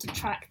 we'll be able to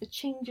track the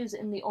changes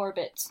in the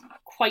orbit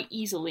quite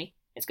easily.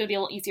 It's going to be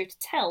a lot easier to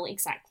tell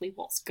exactly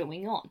what's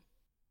going on.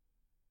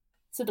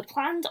 So the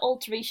planned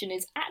alteration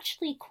is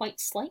actually quite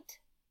slight.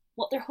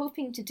 What they're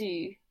hoping to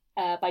do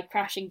by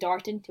crashing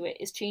DART into it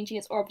is changing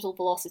its orbital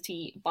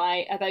velocity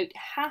by about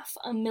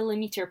 0.5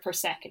 millimetre per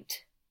second.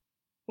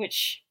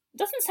 Which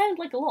doesn't sound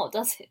like a lot,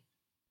 does it?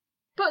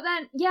 But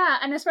then, yeah,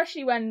 and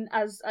especially when,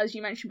 as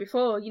you mentioned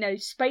before, you know,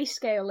 space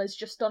scale is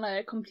just on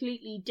a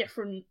completely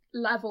different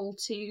level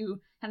to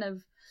kind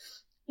of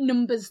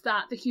numbers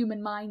that the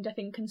human mind, I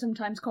think, can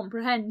sometimes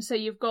comprehend. So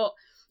you've got,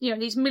 you know,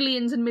 these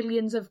millions and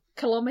millions of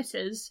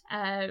kilometres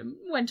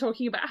when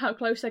talking about how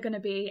close they're going to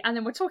be, and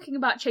then we're talking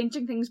about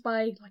changing things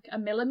by, like,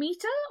 1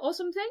 millimetre or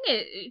something.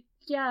 It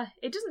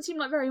doesn't seem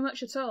like very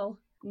much at all.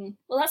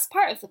 Well, that's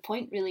part of the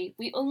point, really.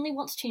 We only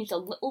want to change a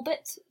little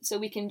bit, so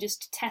we can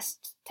just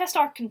test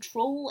our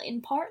control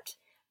in part,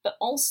 but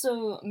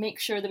also make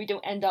sure that we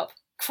don't end up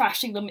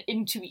crashing them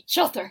into each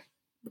other,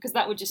 because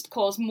that would just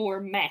cause more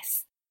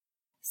mess.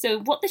 So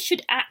what this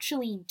should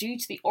actually do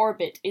to the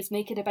orbit is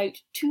make it about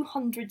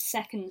 200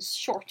 seconds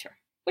shorter.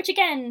 which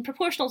again,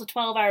 proportional to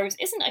 12 hours,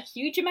 isn't a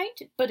huge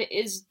amount, but it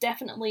is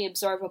definitely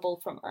observable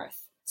from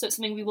Earth. So it's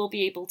something we will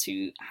be able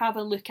to have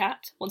a look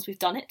at once we've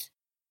done it,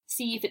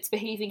 see if it's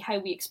behaving how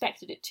we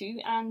expected it to,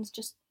 and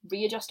just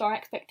readjust our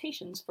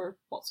expectations for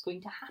what's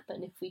going to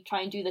happen if we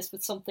try and do this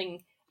with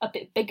something a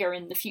bit bigger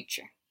in the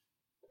future.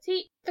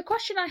 See, the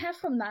question I have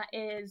from that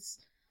is,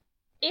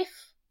 if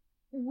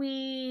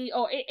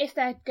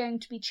they're going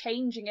to be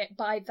changing it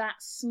by that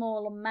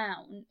small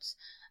amount,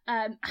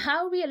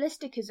 how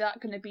realistic is that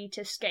going to be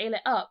to scale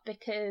it up?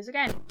 Because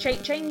again,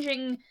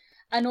 changing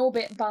an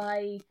orbit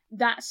by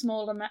that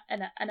small an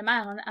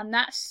amount, and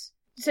that's,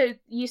 so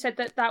you said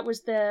that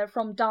was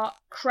from dark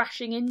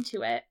crashing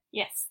into it.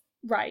 Yes.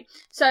 Right.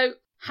 So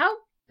how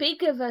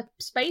big of a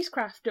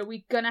spacecraft are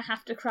we going to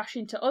have to crash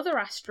into other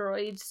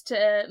asteroids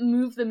to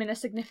move them in a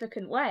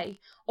significant way?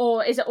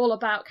 Or is it all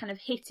about kind of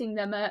hitting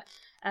them at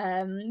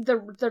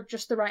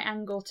just the right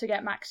angle to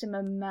get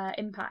maximum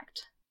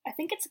impact? I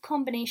think it's a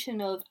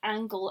combination of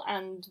angle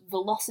and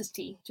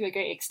velocity to a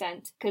great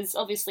extent, because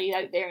obviously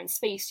out there in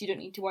space you don't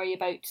need to worry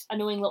about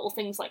annoying little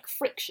things like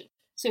friction.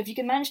 So if you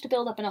can manage to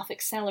build up enough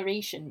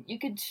acceleration,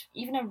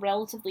 even a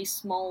relatively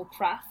small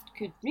craft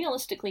could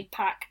realistically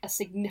pack a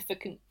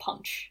significant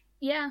punch.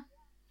 Yeah.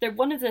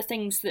 One of the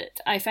things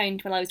that I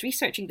found while I was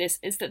researching this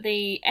is that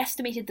they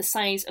estimated the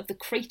size of the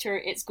crater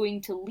it's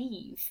going to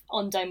leave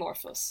on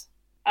Dimorphos.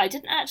 I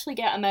didn't actually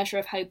get a measure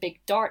of how big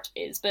DART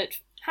is, but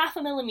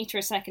 0.5 millimeter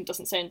a second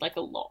doesn't sound like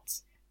a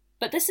lot.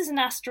 But this is an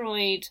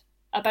asteroid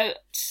about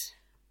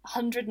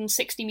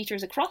 160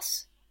 meters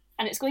across,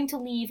 and it's going to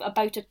leave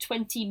about a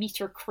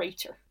 20-meter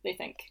crater, they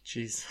think.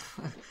 Jeez,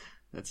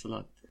 that's a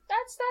lot.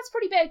 That's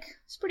pretty big.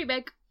 It's pretty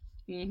big.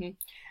 Mm-hmm.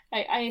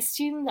 I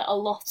assume that a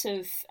lot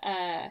of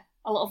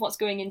what's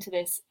going into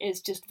this is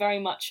just very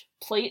much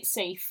play it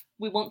safe.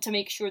 We want to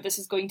make sure this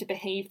is going to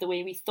behave the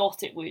way we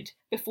thought it would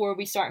before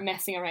we start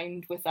messing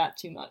around with that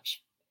too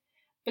much.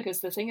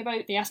 Because the thing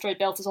about the asteroid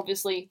belt is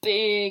obviously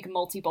big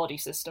multi-body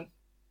system.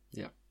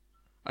 Yeah.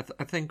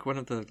 I think one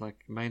of the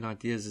main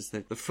ideas is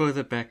that the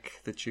further back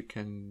that you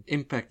can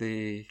impact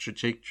the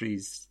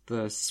trajectories,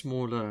 the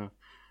smaller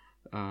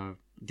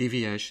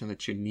deviation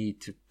that you need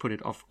to put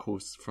it off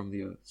course from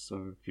the Earth.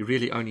 So you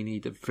really only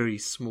need a very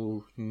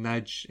small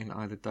nudge in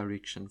either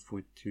direction for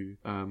it to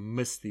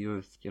miss the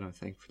Earth,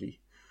 thankfully.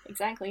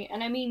 Exactly.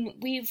 And I mean,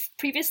 we've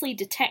previously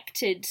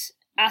detected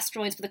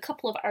asteroids with a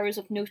couple of hours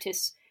of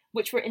notice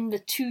which were in the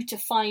 2 to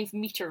 5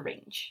 meter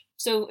range.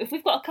 So if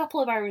we've got a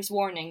couple of hours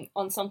warning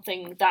on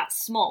something that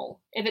small,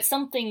 if it's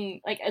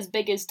something as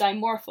big as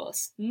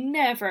Dimorphos,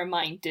 never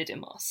mind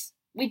Didymos,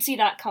 we'd see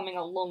that coming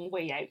a long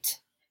way out.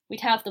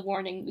 We'd have the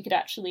warning, we could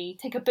actually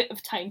take a bit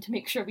of time to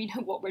make sure we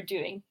know what we're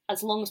doing,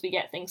 as long as we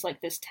get things like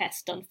this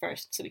test done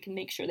first, so we can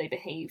make sure they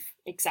behave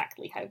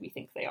exactly how we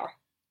think they are.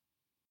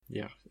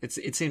 Yeah,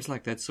 it seems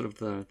like that's sort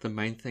of the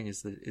main thing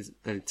is that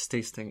it's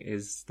testing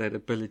is that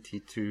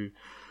ability to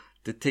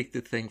detect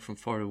the thing from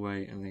far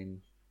away and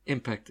then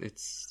impact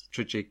its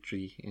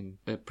trajectory in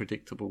a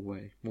predictable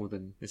way, more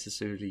than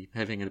necessarily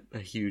having a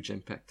huge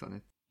impact on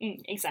it.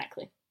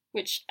 Exactly.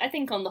 Which I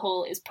think on the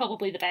whole is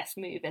probably the best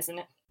move, isn't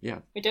it? Yeah.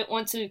 We don't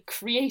want to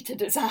create a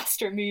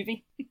disaster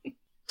movie.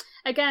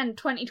 Again,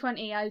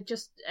 2020, I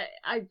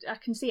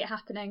can see it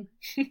happening.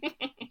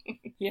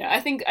 Yeah,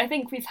 I think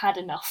we've had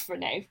enough for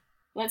now.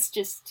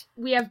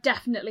 We have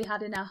definitely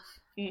had enough.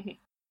 Mm-hmm.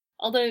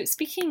 Although,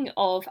 speaking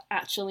of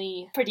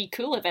actually pretty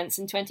cool events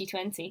in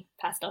 2020,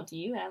 passed on to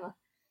you, Emma.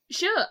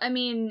 Sure, I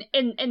mean,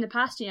 in the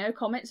past,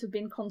 comets have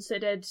been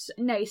considered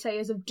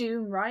naysayers of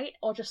doom, right?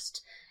 Or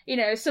just,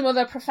 some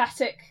other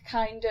prophetic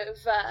kind of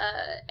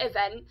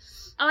event.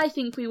 I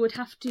think we would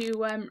have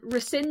to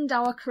rescind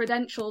our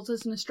credentials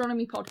as an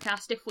astronomy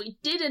podcast if we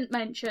didn't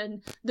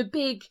mention the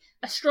big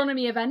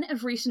astronomy event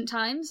of recent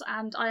times,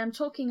 and I am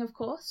talking, of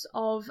course,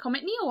 of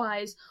Comet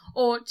Neowise,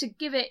 or to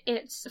give it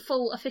its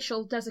full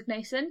official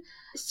designation,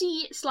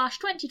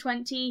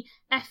 C/2020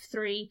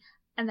 F3,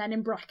 and then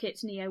in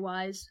brackets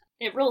Neowise.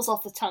 It rolls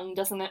off the tongue,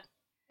 doesn't it?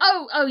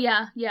 Oh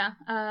yeah.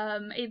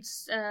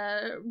 It's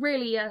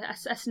really a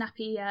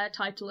snappy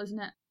title, isn't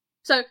it?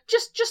 So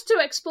just to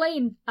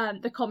explain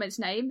the comet's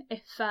name,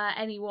 if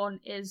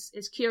anyone is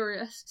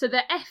curious. So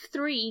the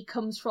F3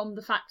 comes from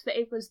the fact that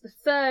it was the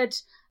third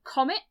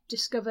comet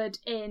discovered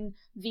in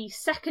the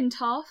second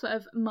half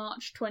of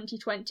March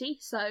 2020.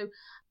 So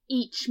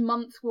each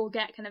month we'll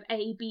get kind of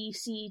A, B,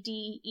 C,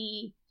 D,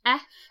 E,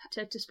 F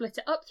to split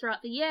it up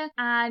throughout the year,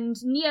 and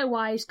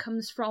Neowise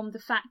comes from the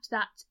fact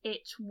that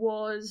it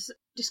was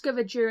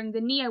discovered during the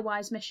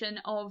Neowise mission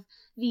of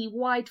the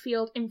Wide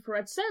Field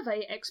Infrared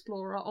Survey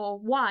Explorer, or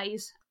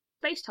WISE,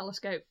 space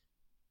telescope.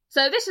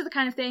 So this is the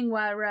kind of thing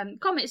where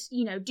comets,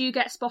 do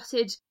get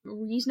spotted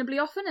reasonably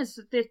often, as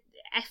the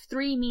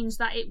F3 means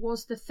that it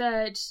was the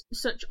third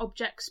such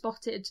object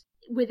spotted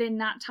within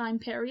that time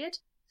period.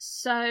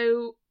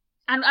 So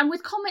And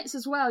with comets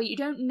as well, you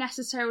don't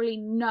necessarily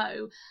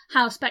know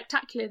how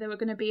spectacular they were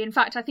going to be. In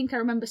fact, I think I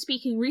remember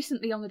speaking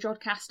recently on the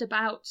Jodcast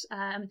about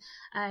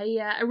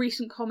a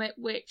recent comet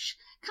which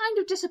kind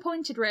of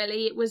disappointed,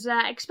 really. It was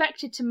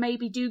expected to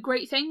maybe do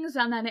great things,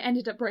 and then it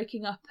ended up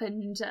breaking up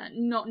and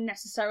not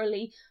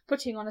necessarily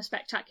putting on a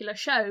spectacular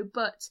show.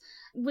 But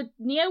with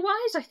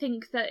Neowise, I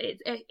think that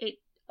it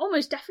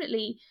almost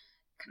definitely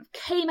kind of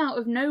came out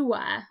of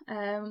nowhere,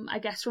 I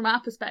guess, from our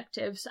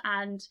perspectives,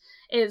 and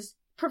is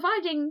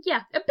providing,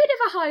 a bit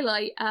of a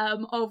highlight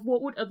of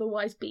what would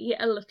otherwise be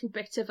a little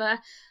bit of a,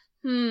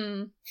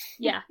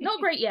 not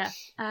great yet.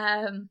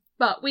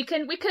 But we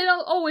can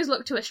always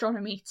look to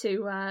astronomy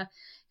to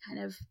kind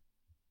of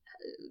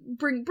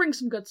bring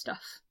some good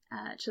stuff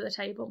to the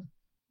table.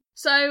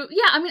 So,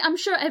 I mean, I'm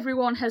sure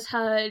everyone has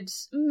heard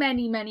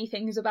many, many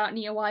things about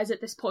Neowise at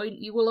this point.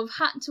 You will have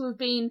had to have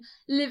been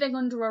living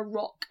under a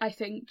rock, I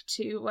think,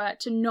 to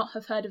not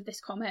have heard of this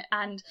comet,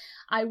 and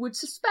I would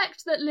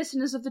suspect that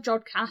listeners of the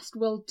Jodcast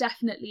will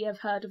definitely have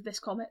heard of this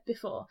comet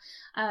before.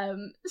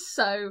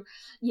 So,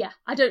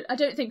 I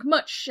don't think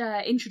much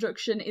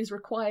introduction is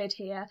required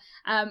here.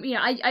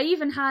 I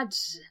even had,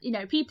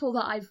 people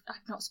that I've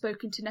not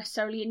spoken to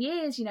necessarily in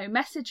years,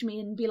 message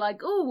me and be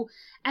like, "Oh,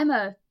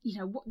 Emma,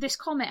 this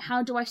comet,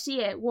 how do I see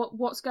it?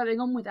 What's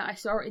going on with it? I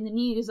saw it in the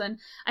news." And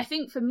I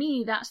think for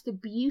me, that's the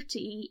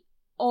beauty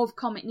of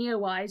Comet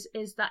Neowise,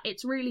 is that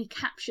it's really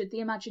captured the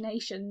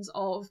imaginations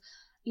of,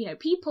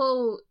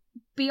 people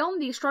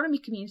beyond the astronomy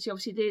community.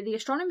 Obviously, the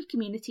astronomy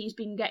community has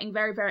been getting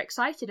very, very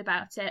excited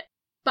about it.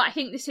 But I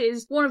think this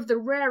is one of the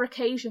rare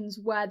occasions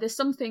where there's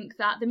something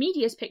that the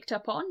media's picked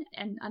up on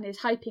and is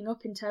hyping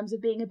up in terms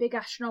of being a big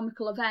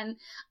astronomical event,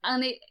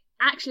 and it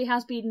actually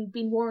has been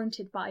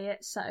warranted by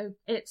it. So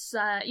it's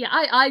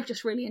I've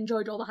just really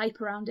enjoyed all the hype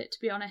around it,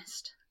 to be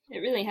honest. It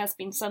really has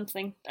been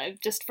something.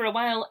 Just for a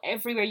while,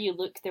 everywhere you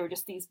look, there were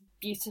just these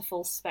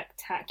beautiful,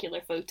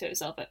 spectacular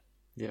photos of it.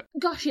 Yeah.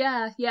 Gosh,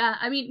 yeah.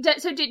 I mean,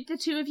 so did the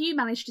two of you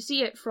manage to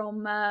see it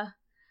from?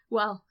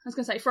 Well, I was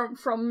going to say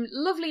from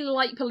lovely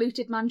light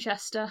polluted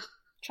Manchester.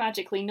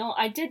 Tragically not.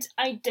 I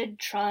did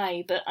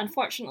try, but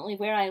unfortunately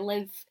where I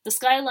live, the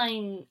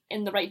skyline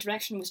in the right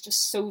direction was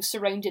just so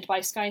surrounded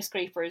by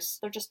skyscrapers,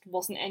 there just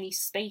wasn't any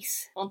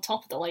space on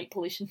top of the light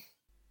pollution.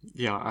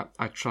 Yeah,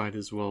 I tried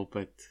as well,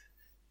 but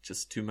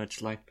just too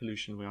much light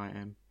pollution where I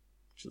am,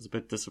 which is a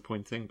bit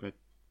disappointing, but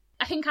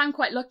I think I'm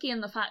quite lucky in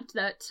the fact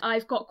that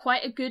I've got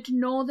quite a good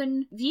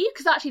northern view,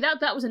 because actually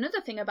that was another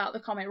thing about the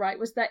comet, right,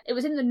 was that it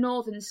was in the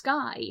northern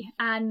sky,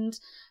 and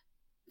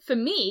for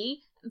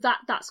me,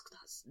 that's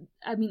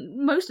I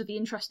mean, most of the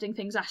interesting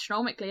things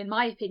astronomically, in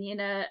my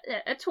opinion, are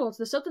towards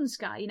the southern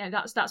sky.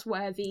 That's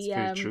where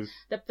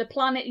the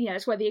planet,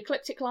 it's where the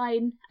ecliptic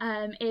line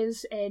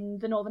is in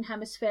the northern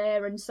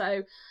hemisphere, and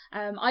so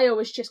I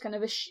always just kind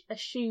of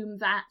assume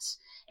that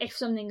if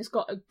something's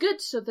got a good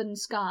southern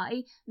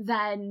sky,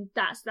 then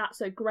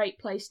that's a great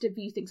place to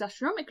view things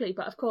astronomically.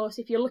 But of course,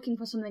 if you're looking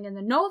for something in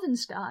the northern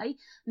sky,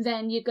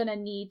 then you're going to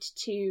need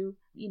to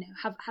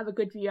have a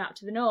good view out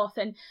to the north.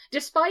 And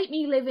despite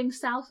me living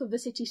south of the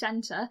city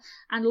centre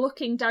and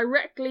looking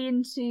directly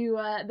into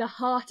the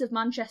heart of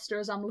Manchester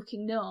as I'm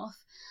looking north,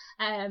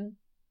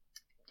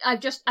 I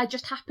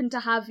just happened to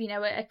have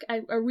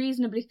a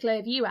reasonably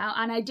clear view out,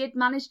 and I did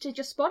manage to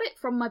just spot it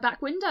from my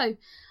back window.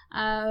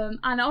 And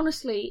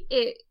honestly,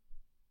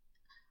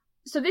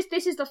 so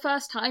this is the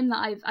first time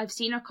that I've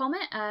seen a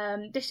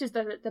comet. This is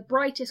the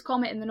brightest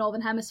comet in the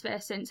northern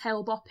hemisphere since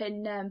Hale-Bopp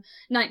in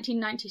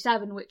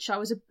 1997, which I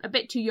was a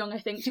bit too young, I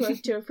think,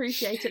 to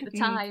appreciate at the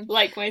time.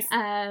 Likewise.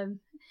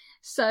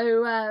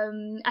 So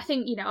I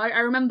think I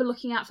remember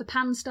looking out for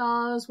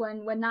Pan-STARRS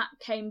when that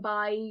came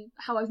by,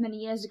 however many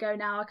years ago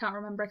now. I can't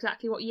remember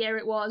exactly what year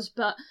it was,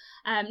 but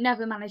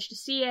never managed to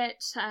see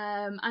it.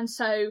 And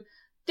so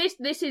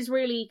this is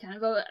really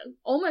kind of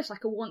almost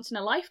like a once in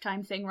a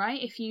lifetime thing,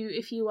 right? If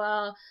you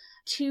are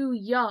too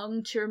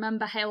young to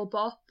remember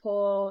Hale-Bopp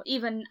or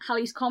even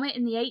Halley's Comet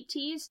in the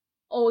 80s,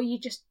 or you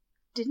just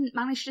didn't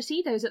manage to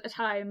see those at the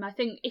time, I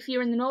think if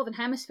you're in the northern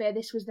hemisphere,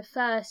 this was the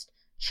first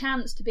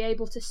chance to be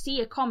able to see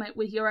a comet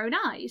with your own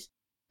eyes,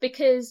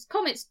 because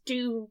comets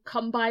do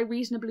come by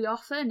reasonably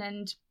often,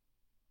 and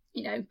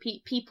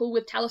people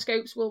with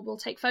telescopes will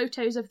take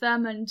photos of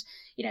them, and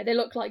they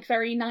look like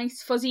very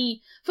nice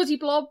fuzzy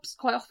blobs,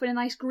 quite often a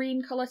nice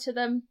green colour to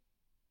them.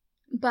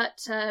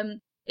 But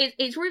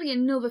it's really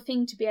another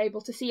thing to be able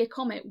to see a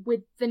comet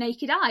with the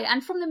naked eye,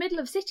 and from the middle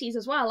of cities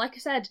as well. Like I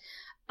said,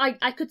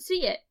 I could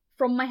see it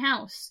from my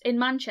house in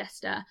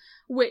Manchester,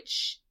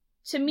 which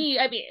to me,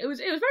 I mean, it was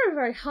very,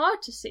 very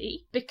hard to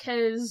see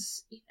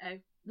because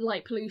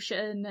light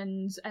pollution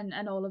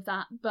and all of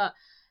that, but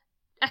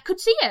I could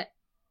see it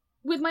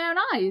with my own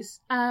eyes.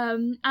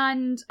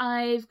 And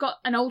I've got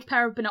an old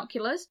pair of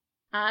binoculars,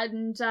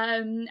 and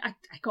I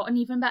got an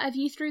even better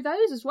view through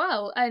those as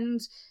well.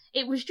 And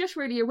it was just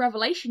really a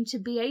revelation to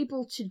be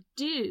able to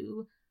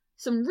do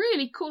some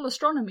really cool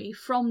astronomy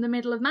from the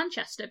middle of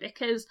Manchester,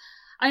 because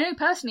I know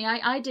personally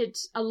I did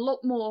a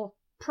lot more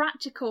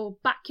practical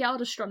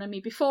backyard astronomy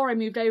before I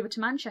moved over to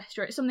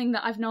Manchester. It's something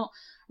that I've not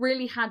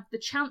really had the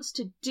chance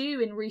to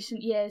do in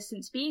recent years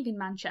since being in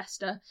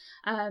Manchester.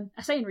 I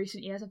say in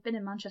recent years, I've been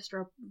in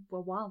Manchester a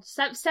while.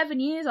 7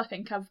 years, I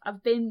think,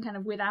 I've been kind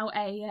of without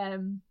a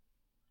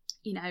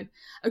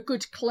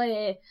good,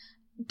 clear,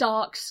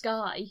 dark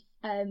sky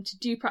to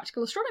do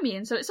practical astronomy.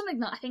 And so it's something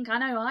that I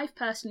know I've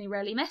personally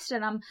really missed,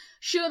 and I'm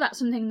sure that's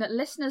something that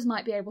listeners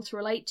might be able to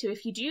relate to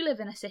if you do live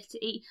in a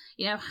city,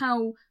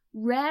 how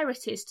rare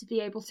it is to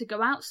be able to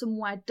go out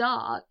somewhere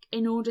dark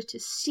in order to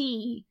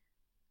see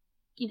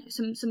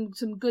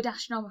some good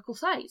astronomical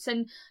sights.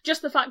 And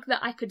just the fact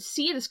that I could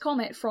see this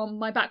comet from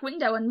my back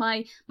window, and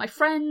my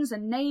friends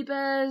and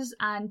neighbours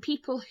and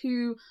people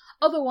who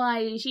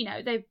otherwise,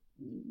 they've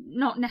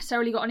not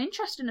necessarily got an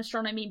interest in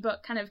astronomy,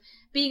 but kind of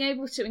being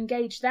able to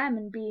engage them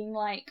and being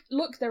like,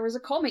 look, there is a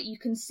comet, you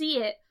can see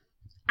it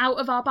out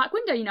of our back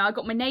window. I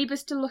got my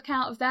neighbours to look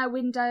out of their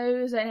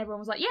windows, and everyone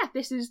was like, yeah,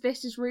 this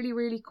is really,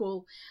 really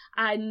cool.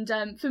 And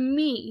for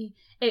me,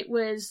 it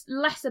was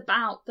less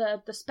about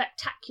the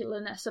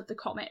spectacularness of the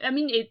comet. I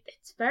mean,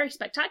 it's a very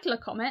spectacular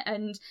comet,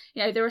 and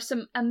there are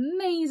some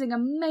amazing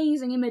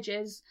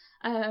images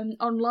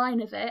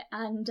online of it,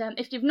 and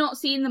if you've not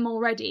seen them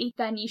already,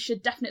 then you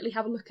should definitely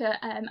have a look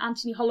at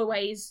Anthony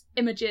Holloway's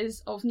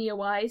images of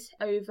Neowise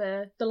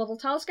over the Lovell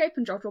Telescope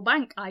and Jodrell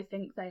Bank. I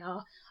think they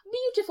are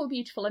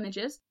beautiful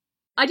images.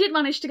 I did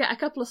manage to get a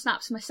couple of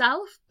snaps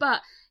myself,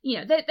 but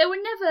they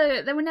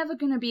were never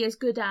going to be as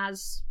good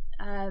as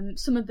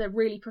some of the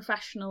really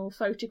professional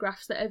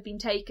photographs that have been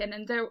taken,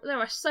 and there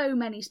are so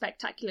many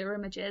spectacular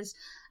images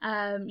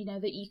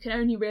that you can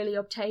only really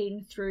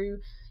obtain through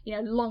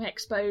long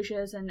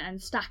exposures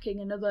and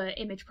stacking and other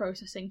image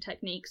processing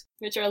techniques,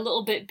 which are a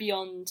little bit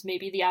beyond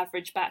maybe the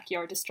average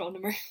backyard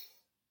astronomer.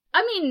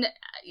 I mean,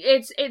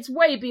 it's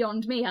way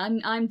beyond me.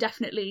 I'm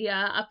definitely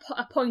a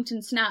point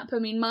and snap. I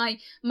mean,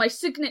 my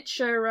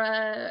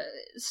signature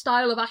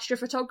style of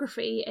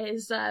astrophotography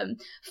is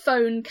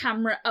phone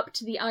camera up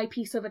to the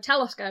eyepiece of a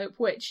telescope,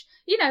 which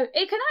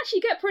it can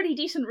actually get pretty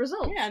decent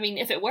results. Yeah, I mean,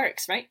 if it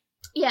works, right?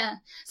 Yeah.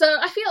 So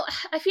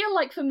I feel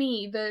like for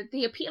me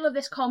the appeal of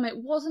this comet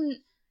wasn't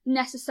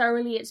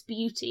necessarily its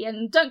beauty,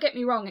 and don't get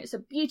me wrong, it's a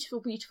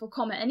beautiful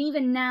comet, and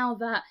even now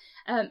that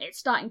it's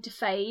starting to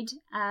fade,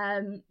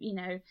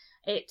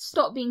 it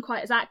stopped being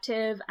quite as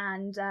active,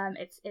 and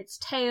its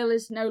tail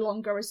is no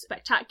longer as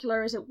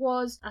spectacular as it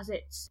was, as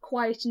it's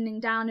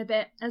quietening down a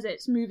bit as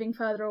it's moving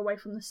further away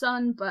from the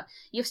sun, but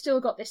you've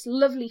still got this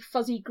lovely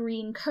fuzzy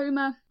green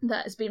coma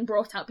that has been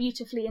brought out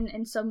beautifully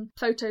in some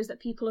photos that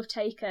people have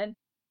taken.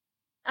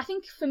 I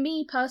think for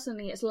me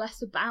personally, it's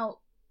less about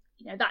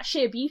that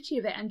sheer beauty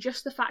of it, and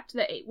just the fact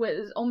that it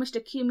was almost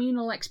a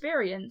communal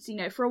experience.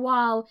 For a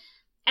while,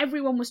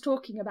 everyone was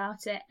talking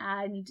about it,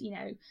 and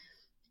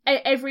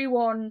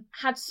everyone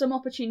had some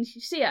opportunity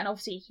to see it. And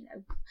obviously,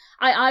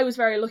 I was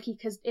very lucky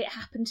because it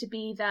happened to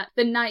be that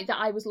the night that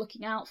I was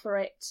looking out for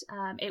it,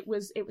 it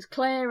was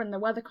clear and the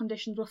weather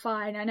conditions were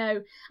fine. I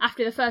know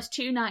after the first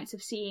 2 nights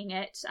of seeing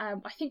it,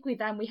 I think we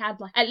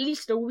had like at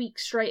least a week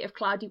straight of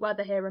cloudy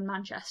weather here in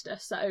Manchester.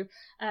 So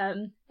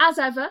as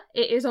ever,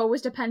 it is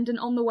always dependent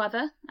on the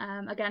weather.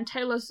 Again,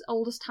 Taylor's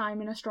oldest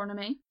time in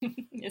astronomy.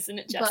 Isn't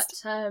it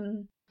just? But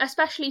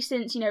especially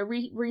since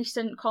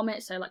recent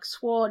comets, so like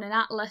Swan and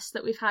Atlas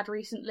that we've had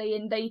recently,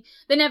 and they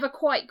never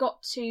quite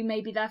got to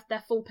maybe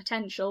their full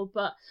potential,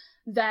 but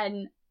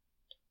then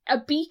a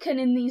beacon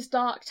in these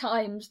dark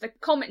times, the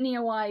comet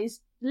Neowise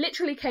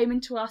literally came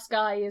into our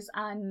skies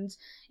and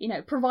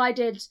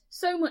provided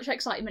so much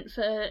excitement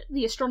for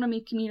the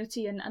astronomy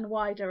community and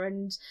wider.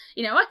 And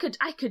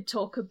I could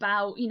talk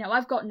about,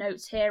 I've got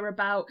notes here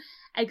about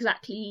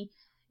exactly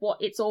what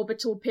its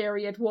orbital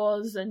period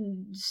was,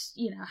 and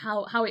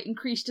how it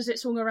increased as it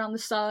swung around the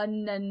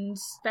sun, and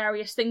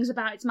various things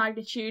about its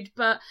magnitude.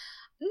 But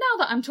now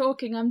that I'm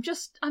talking, I'm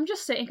just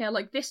sitting here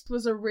like, this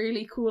was a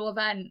really cool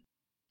event.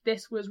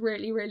 This was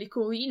really, really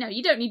cool.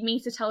 You don't need me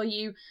to tell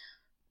you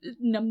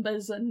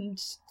numbers and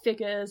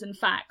figures and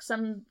facts.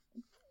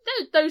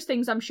 Those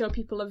things I'm sure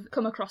people have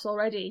come across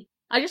already.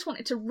 I just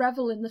wanted to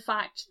revel in the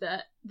fact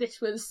that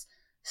this was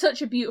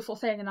such a beautiful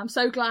thing, and I'm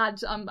so glad.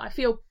 I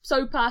feel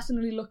so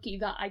personally lucky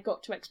that I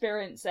got to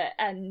experience it,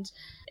 and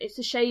it's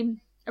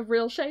a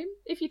real shame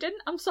if you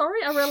didn't. I'm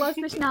sorry. I realise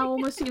this now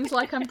almost seems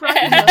like I'm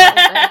bragging a little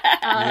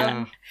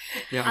bit.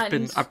 Yeah.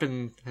 I've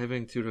been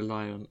having to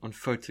rely on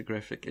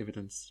photographic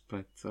evidence,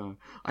 but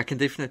I can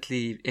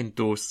definitely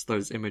endorse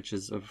those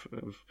images of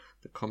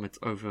the comet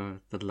over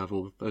the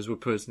Lovell. Those were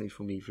personally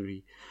for me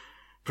very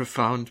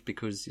profound,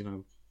 because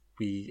in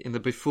the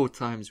before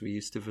times we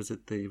used to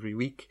visit there every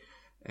week.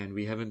 And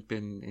we haven't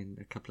been in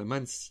a couple of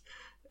months,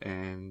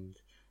 and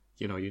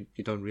you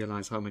don't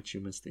realize how much you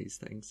miss these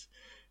things.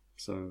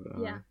 So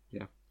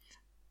yeah,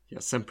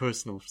 some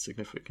personal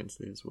significance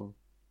there as well.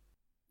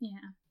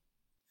 Yeah.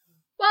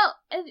 Well,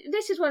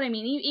 this is what I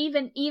mean.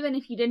 Even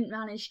if you didn't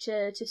manage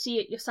to see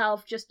it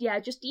yourself, just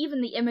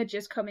even the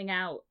images coming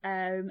out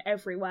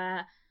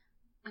everywhere.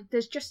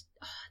 There's just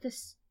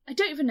this. I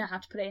don't even know how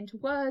to put it into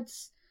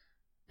words.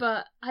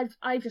 but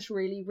I've just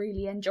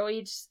really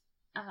enjoyed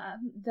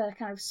the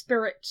kind of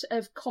spirit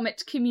of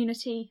comet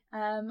community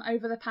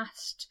over the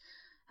past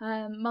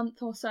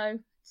month or so.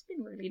 It's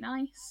been really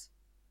nice.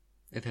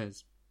 It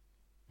has.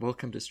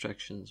 Welcome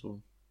distraction as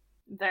well.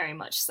 Very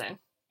much so.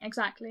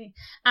 Exactly.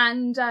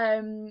 And,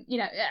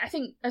 I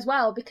think as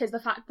well, because the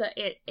fact that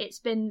it's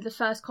been the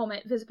first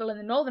comet visible in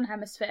the Northern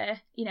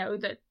Hemisphere,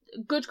 the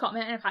good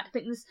comet, and in fact I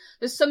think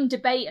there's some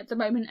debate at the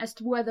moment as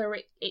to whether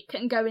it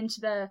can go into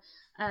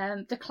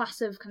the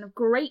class of kind of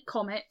great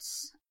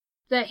comets,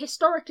 the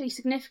historically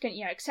significant,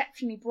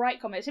 exceptionally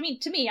bright comets. I mean,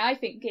 to me, I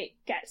think it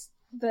gets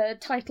the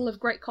title of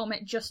great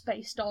comet just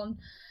based on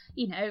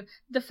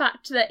the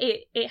fact that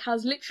it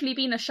has literally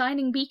been a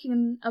shining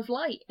beacon of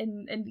light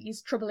in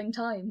these troubling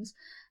times.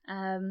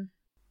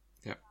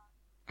 Yeah.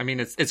 I mean,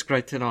 it's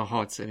great in our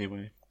hearts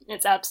anyway.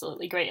 It's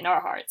absolutely great in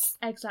our hearts.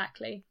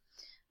 Exactly.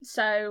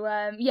 So,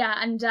 and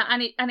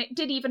it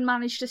did even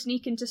manage to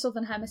sneak into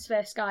Southern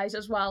Hemisphere skies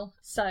as well.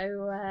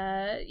 So,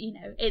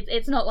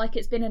 it's not like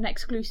it's been an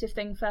exclusive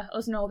thing for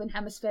us Northern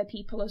Hemisphere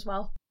people as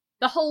well.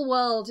 The whole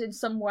world, in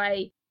some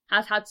way,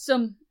 has had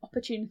some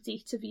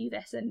opportunity to view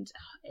this, and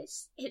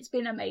it's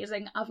been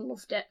amazing. I've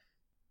loved it.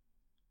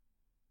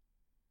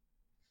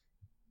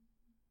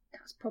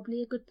 That's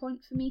probably a good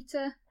point for me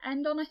to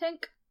end on, I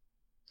think.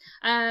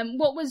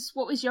 What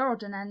was your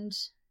odd and end,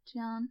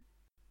 Jan?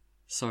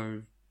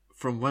 So,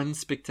 from one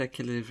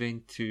spectacular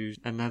event to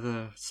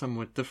another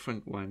somewhat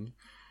different one,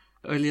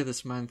 earlier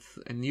this month,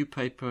 a new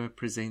paper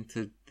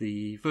presented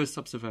the first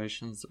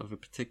observations of a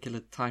particular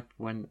Type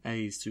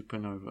 1a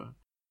supernova.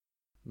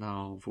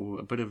 Now, for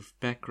a bit of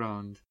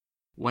background,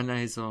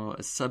 1As are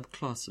a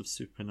subclass of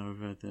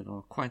supernova that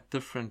are quite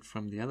different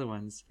from the other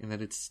ones in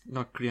that it's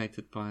not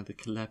created by the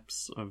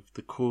collapse of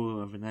the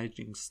core of an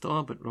aging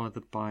star, but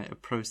rather by a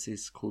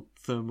process called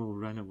thermal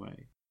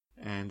runaway.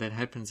 And that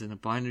happens in a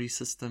binary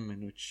system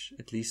in which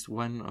at least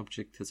one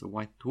object is a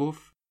white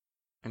dwarf.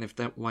 And if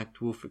that white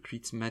dwarf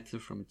accretes matter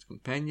from its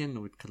companion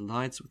or it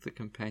collides with the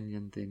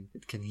companion, then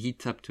it can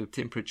heat up to a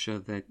temperature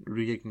that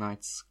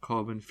reignites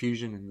carbon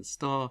fusion in the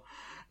star,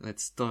 and that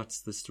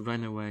starts this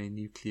runaway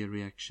nuclear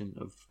reaction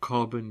of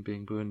carbon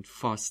being burned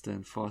faster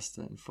and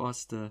faster and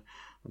faster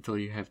until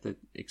you have that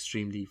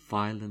extremely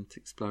violent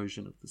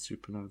explosion of the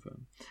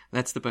supernova.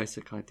 That's the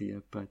basic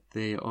idea, but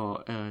there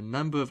are a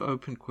number of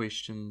open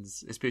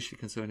questions, especially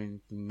concerning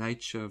the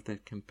nature of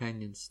that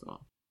companion star.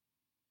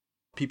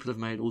 People have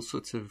made all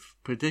sorts of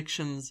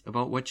predictions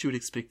about what you would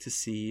expect to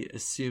see,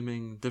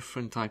 assuming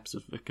different types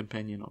of a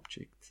companion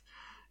object.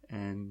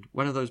 And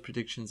one of those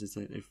predictions is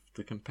that if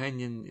the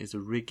companion is a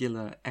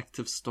regular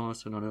active star,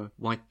 so not a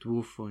white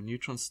dwarf or a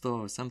neutron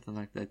star or something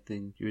like that,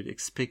 then you would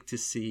expect to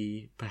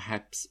see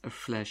perhaps a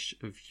flash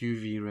of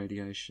UV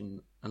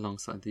radiation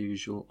alongside the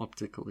usual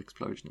optical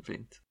explosion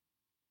event.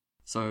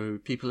 So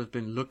people have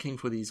been looking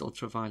for these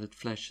ultraviolet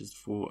flashes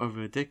for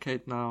over a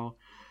decade now.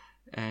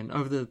 And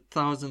over the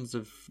thousands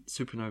of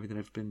supernovae that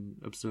have been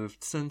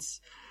observed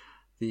since,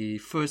 the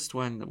first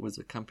one that was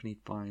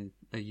accompanied by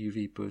a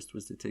UV burst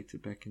was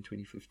detected back in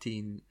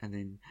 2015, and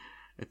then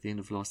at the end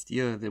of last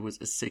year there was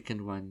a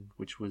second one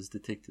which was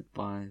detected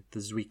by the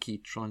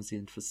Zwicky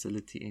Transient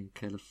Facility in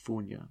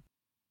California.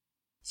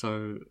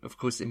 So, of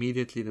course,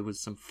 immediately there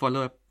was some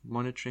follow-up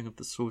monitoring of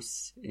the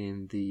source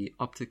in the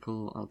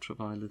optical,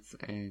 ultraviolet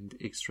and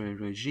X-ray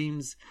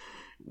regimes,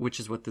 which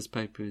is what this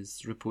paper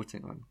is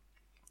reporting on.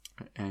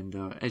 And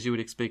as you would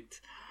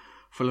expect,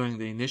 following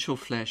the initial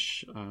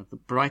flash, the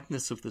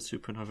brightness of the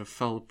supernova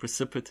fell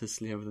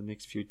precipitously over the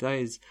next few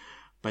days,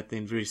 but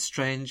then very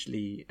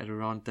strangely, at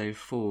around day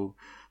 4,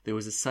 there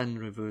was a sun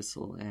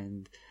reversal,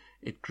 and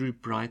it grew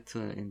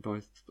brighter in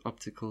both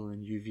optical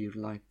and UV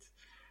light,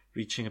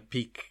 reaching a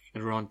peak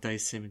at around day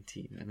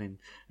 17, and then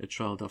it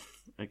trailed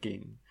off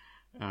again.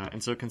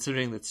 And so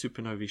considering that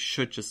supernovae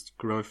should just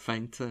grow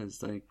fainter as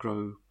they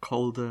grow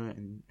colder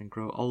and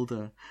grow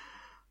older,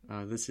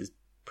 this is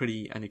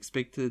pretty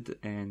unexpected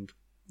and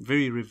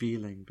very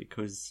revealing,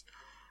 because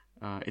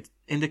it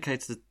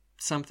indicates that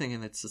something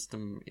in that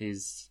system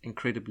is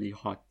incredibly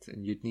hot,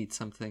 and you'd need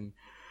something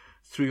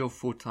 3 or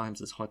 4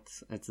 times as hot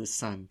as the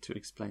sun to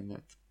explain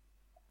that.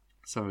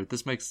 So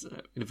this makes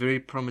a very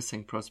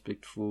promising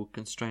prospect for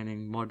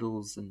constraining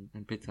models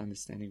and better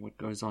understanding what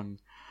goes on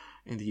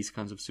in these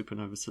kinds of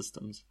supernova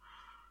systems.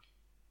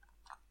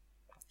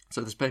 So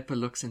this paper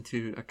looks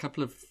into a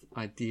couple of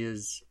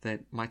ideas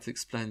that might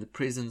explain the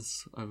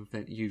presence of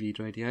that UV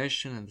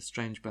radiation and the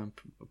strange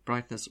bump of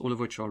brightness, all of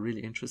which are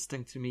really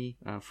interesting to me.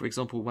 For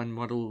example, one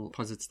model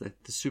posits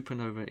that the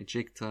supernova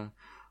ejecta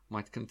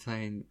might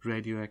contain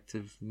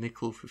radioactive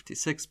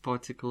nickel-56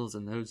 particles,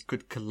 and those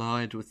could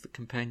collide with the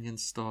companion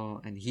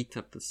star and heat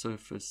up the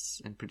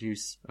surface and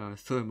produce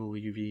thermal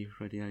UV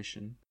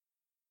radiation.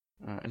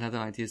 Another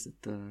idea is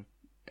that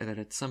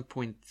at some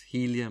point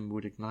helium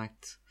would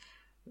ignite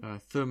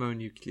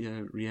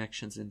thermonuclear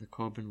reactions in the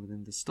carbon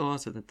within the star,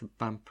 so that the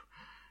bump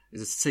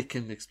is a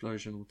second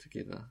explosion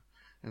altogether.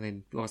 And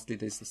then lastly,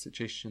 there's the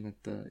suggestion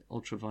that the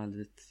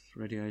ultraviolet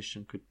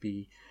radiation could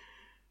be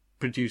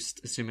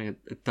produced, assuming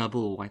a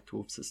double white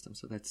dwarf system.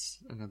 So that's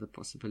another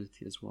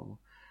possibility as well.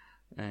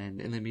 And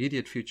in the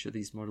immediate future,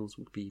 these models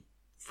will be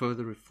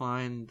further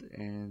refined,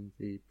 and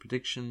the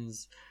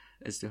predictions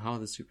as to how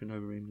the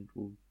supernova remnant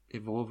will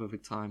evolve over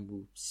time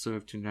will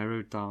serve to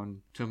narrow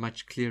down to a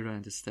much clearer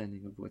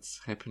understanding of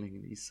what's happening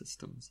in these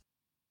systems.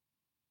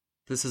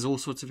 This has all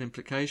sorts of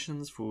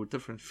implications for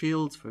different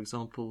fields. For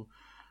example,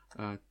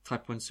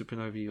 type 1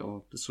 supernovae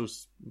are the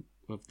source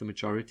of the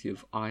majority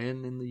of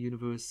iron in the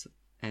universe,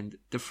 and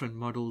different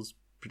models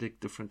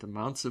predict different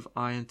amounts of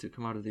iron to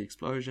come out of the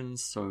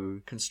explosions. So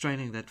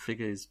constraining that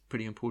figure is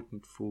pretty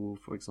important for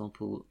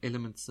example,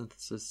 element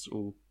synthesis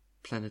or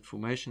planet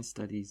formation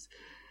studies.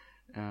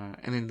 And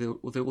then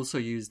they're also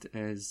used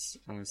as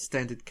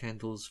standard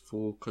candles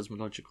for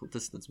cosmological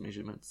distance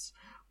measurements,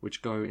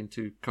 which go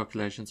into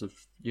calculations of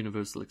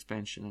universal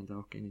expansion and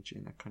dark energy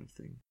and that kind of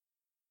thing.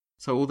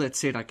 So all that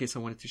said, I guess I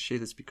wanted to share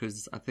this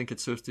because I think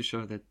it serves to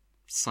show that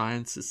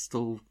science is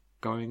still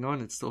going on,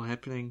 it's still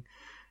happening,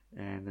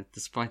 and that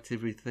despite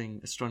everything,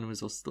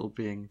 astronomers are still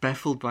being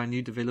baffled by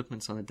new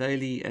developments on a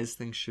daily, as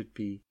things should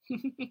be.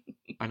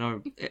 I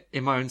know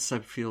in my own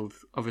subfield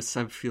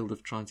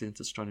of transient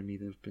astronomy,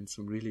 there have been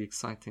some really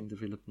exciting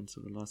developments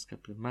over the last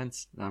couple of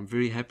months, and I'm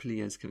very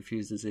happily as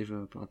confused as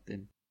ever about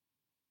them.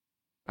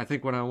 I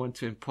think what I want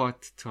to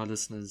impart to our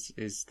listeners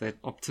is that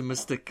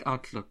optimistic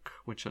outlook,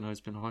 which I know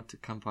has been hard to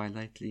come by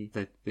lately,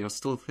 that there are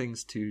still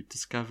things to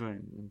discover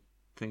and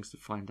things to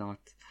find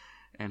out.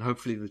 And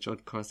hopefully the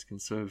Jodcast can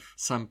serve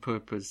some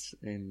purpose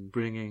in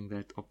bringing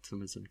that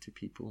optimism to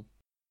people.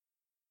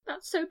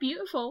 That's so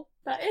beautiful.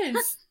 That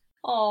is.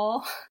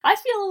 Oh, I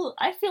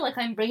feel like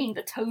I'm bringing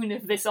the tone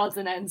of this odds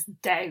and ends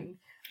down.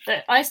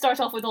 That I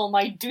start off with all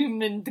my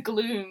doom and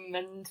gloom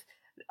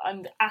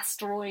and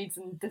asteroids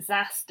and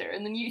disaster,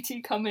 and then you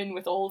two come in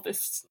with all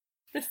this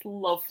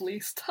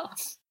lovely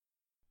stuff.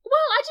 Well,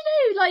 I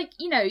don't know, like,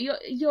 you know,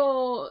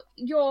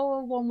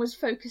 your one was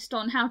focused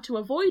on how to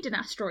avoid an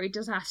asteroid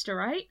disaster,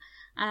 right?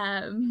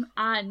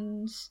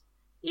 And,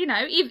 you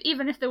know,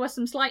 even if there were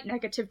some slight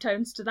negative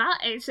tones to that,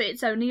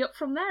 it's only up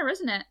from there,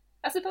 isn't it?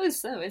 I suppose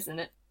so, isn't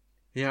it?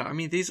 Yeah, I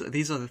mean, these are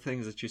the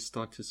things that you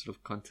start to sort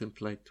of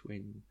contemplate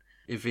when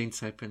events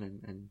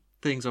happen and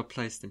things are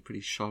placed in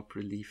pretty sharp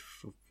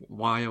relief of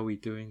why are we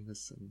doing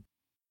this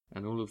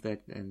and all of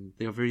that. And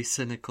there are very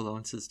cynical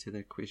answers to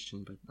that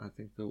question, but I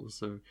think they're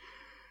also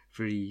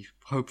very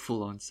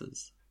hopeful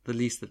answers. The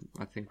least that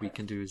I think we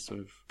can do is sort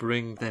of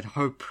bring that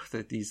hope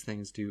that these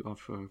things do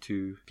offer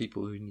to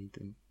people who need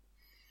them.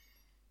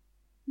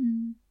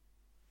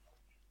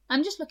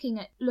 I'm just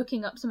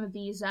looking up some of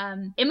these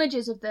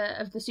images of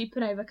the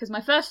supernova, because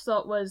my first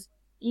thought was,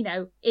 you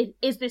know,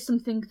 is this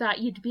something that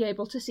you'd be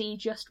able to see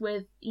just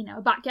with, you know,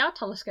 a backyard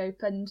telescope?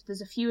 And there's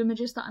a few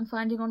images that I'm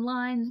finding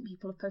online.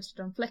 People have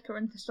posted on Flickr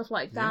and stuff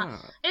like that. Yeah.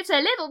 It's a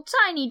little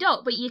tiny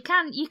dot, but you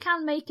can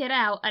make it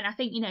out. And I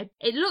think, you know,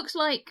 it looks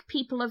like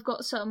people have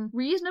got some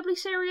reasonably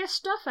serious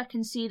stuff. I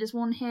can see there's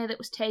one here that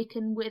was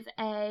taken with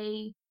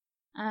a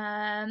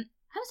how's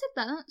it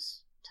that?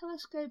 That's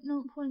telescope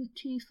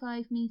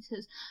 0.25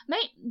 meters.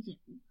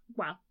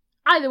 Well,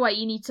 either way,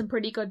 you need some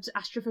pretty good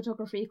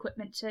astrophotography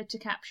equipment to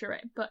capture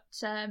it. But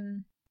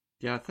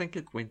yeah, I think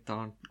it went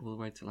down all the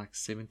way to like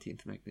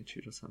 17th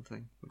magnitude or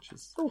something, which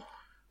is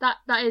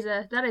that is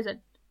a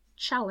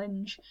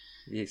challenge.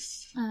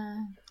 Yes.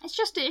 It's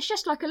just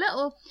like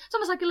it's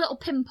almost like a little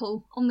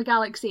pimple on the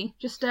galaxy.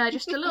 Just a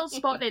little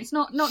spot. It's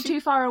not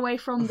too far away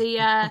from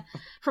the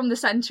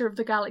center of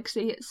the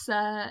galaxy. It's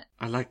I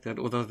like that.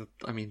 Although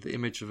the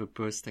image of a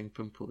bursting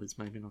pimple is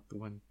maybe not the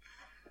one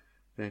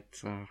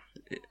that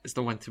is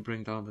the one to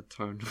bring down the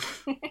tone.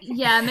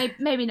 Yeah,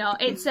 maybe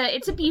not. It's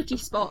a beauty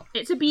spot.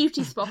 It's a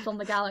beauty spot on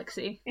the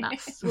galaxy.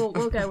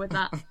 We'll go with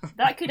that.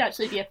 That could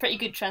actually be a pretty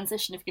good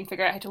transition if we can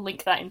figure out how to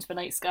link that into the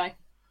night sky.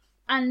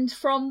 And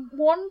from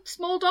one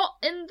small dot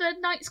in the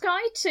night sky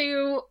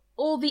to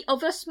all the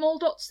other small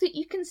dots that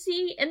you can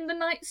see in the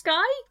night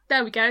sky.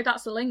 There we go,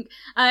 that's the link.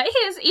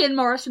 Here's Ian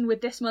Morison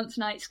with this month's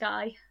night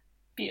sky.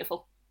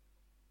 Beautiful.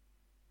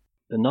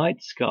 The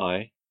night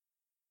sky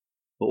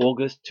for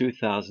August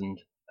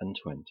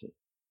 2020.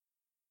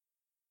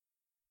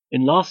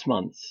 In last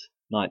month's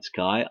night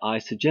sky, I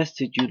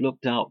suggested you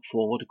looked out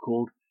for what are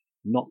called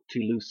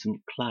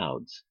noctilucent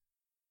clouds,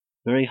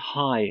 very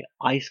high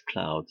ice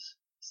clouds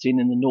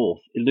seen in the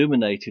north,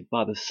 illuminated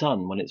by the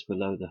sun when it's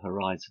below the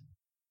horizon.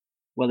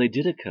 Well, they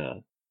did occur,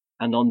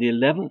 and on the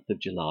 11th of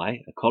July,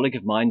 a colleague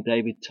of mine,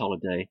 David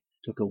Tolliday,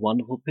 took a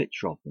wonderful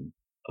picture of them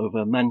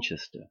over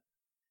Manchester.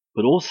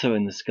 But also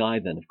in the sky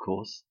then, of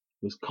course,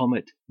 was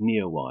comet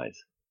Neowise.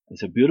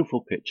 It's a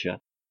beautiful picture,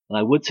 and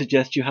I would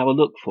suggest you have a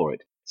look for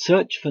it.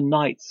 Search for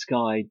Night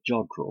Sky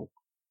Jodrell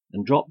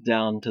and drop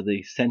down to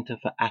the Centre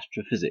for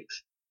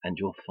Astrophysics, and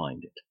you'll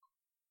find it.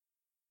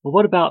 Well,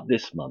 what about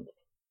this month?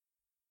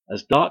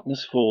 As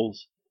darkness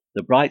falls,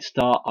 the bright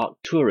star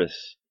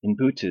Arcturus in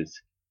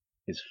Bootes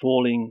is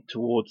falling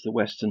towards the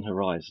western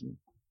horizon,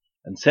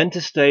 and centre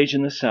stage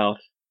in the south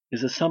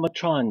is a summer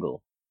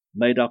triangle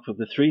made up of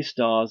the three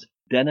stars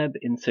Deneb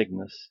in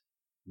Cygnus,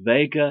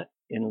 Vega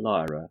in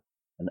Lyra,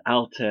 and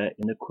Altair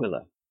in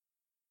Aquila.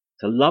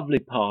 It's a lovely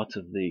part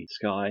of the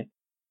sky,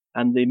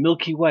 and the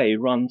Milky Way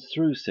runs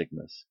through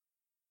Cygnus.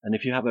 And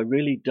if you have a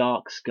really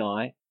dark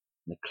sky,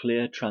 and a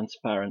clear,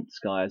 transparent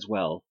sky as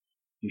well,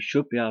 you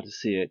should be able to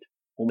see it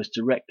almost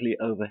directly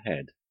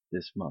overhead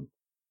this month.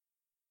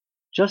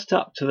 Just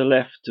up to the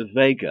left of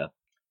Vega,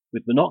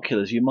 with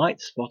binoculars, you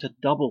might spot a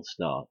double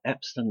star,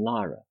 Epsilon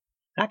Lyra.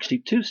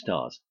 Actually, two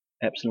stars,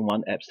 Epsilon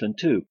 1, Epsilon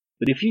 2.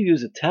 But if you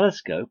use a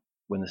telescope,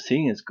 when the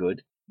seeing is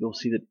good, you'll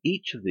see that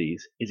each of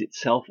these is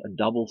itself a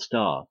double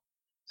star.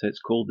 So it's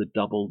called the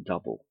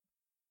double-double.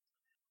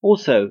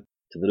 Also,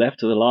 to the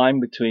left of the line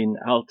between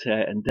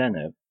Altair and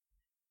Deno,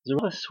 there's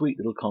a rather sweet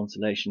little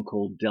constellation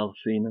called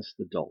Delphinus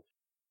the Dolphin.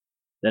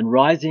 Then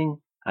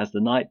rising as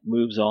the night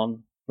moves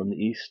on from the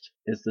east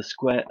is the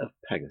square of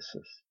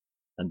Pegasus,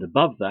 and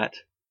above that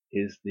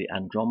is the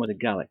Andromeda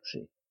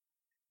Galaxy.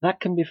 That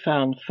can be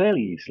found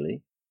fairly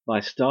easily by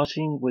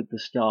starting with the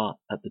star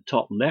at the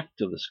top left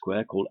of the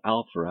square called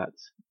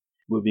Alpheratz,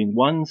 moving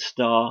one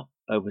star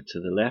over to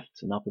the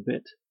left and up a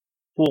bit,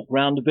 fork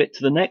round a bit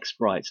to the next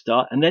bright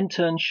star, and then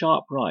turn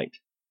sharp right.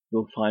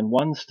 You'll find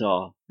one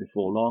star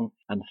before long,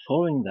 and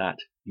following that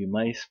you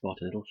may spot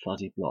a little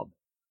fuzzy blob,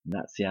 and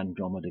that's the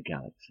Andromeda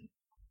Galaxy.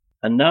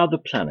 And now the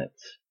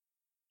planets.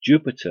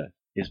 Jupiter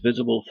is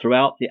visible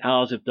throughout the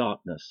hours of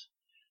darkness,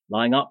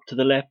 lying up to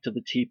the left of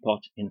the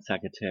teapot in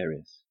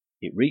Sagittarius.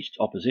 It reached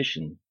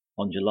opposition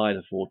on July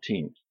the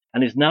 14th,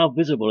 and is now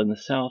visible in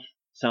the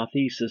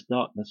southeast as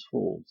darkness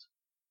falls,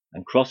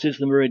 and crosses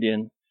the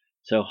meridian,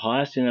 so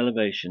highest in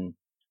elevation,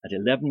 at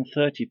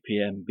 11:30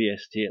 p.m.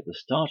 BST at the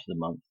start of the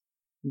month,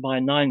 and by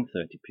 9:30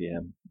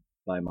 p.m.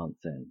 by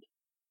month's end.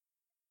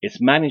 Its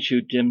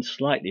magnitude dims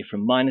slightly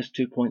from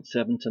 -2.7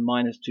 to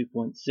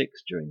 -2.6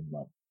 during the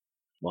month,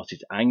 whilst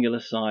its angular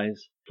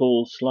size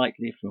falls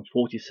slightly from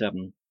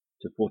 47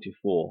 to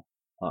 44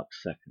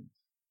 arcseconds.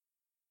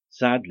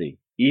 Sadly,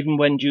 even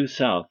when due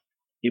south,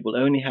 it will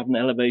only have an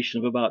elevation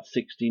of about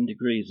 16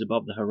 degrees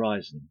above the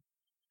horizon,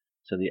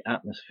 so the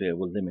atmosphere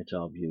will limit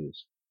our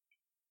views.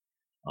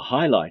 A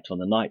highlight on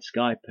the night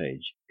sky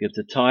page gives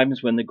the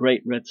times when the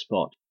great red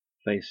spot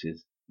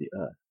faces the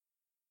Earth.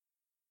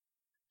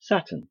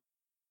 Saturn.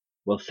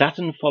 Well,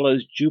 Saturn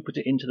follows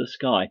Jupiter into the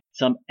sky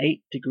some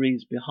 8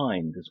 degrees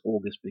behind as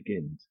August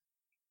begins.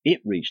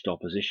 It reached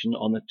opposition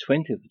on the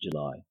 20th of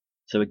July,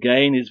 so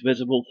again is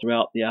visible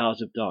throughout the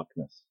hours of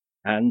darkness,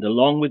 and,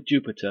 along with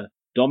Jupiter,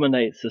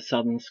 dominates the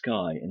southern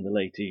sky in the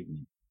late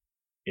evening.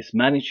 Its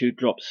magnitude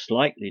drops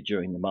slightly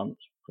during the month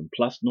from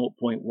plus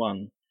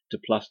 0.1 to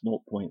plus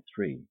 0.3,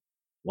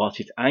 whilst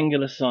its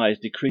angular size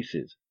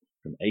decreases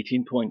from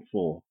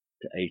 18.4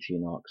 to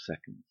 18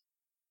 arcseconds.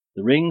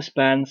 The ring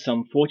spans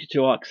some 42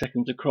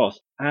 arcseconds across,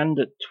 and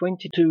at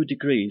 22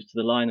 degrees to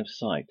the line of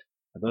sight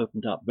have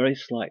opened up very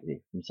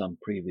slightly from some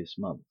previous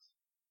months.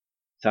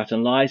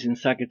 Saturn lies in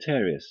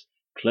Sagittarius,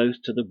 close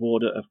to the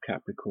border of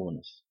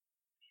Capricornus.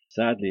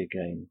 Sadly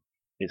again,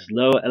 its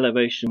lower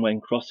elevation when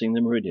crossing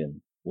the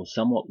meridian will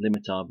somewhat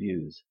limit our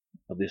views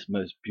of this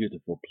most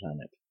beautiful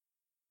planet.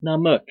 Now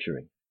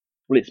Mercury.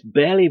 Well, it's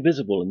barely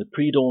visible in the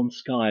pre-dawn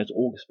sky as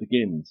August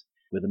begins,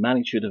 with a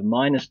magnitude of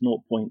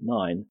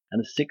 -0.9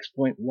 and a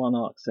 6.1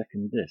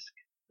 arcsecond disk.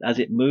 As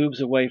it moves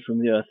away from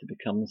the Earth, it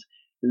becomes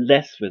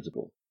less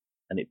visible,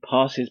 and it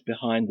passes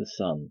behind the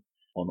Sun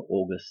on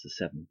August the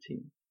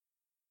 17th.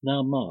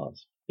 Now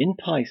Mars, in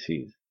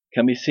Pisces,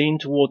 can be seen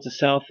towards the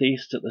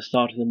southeast at the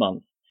start of the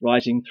month,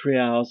 rising 3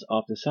 hours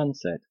after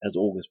sunset as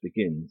August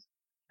begins,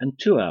 and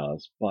 2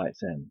 hours by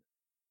its end.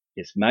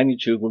 Its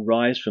magnitude will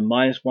rise from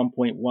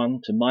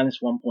 -1.1 to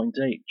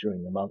 -1.8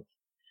 during the month,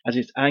 as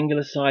its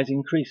angular size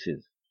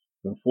increases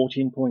from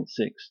 14.6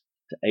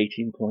 to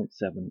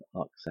 18.7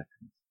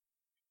 arcseconds.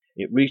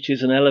 It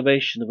reaches an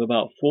elevation of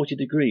about 40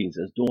 degrees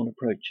as dawn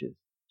approaches,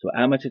 so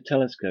amateur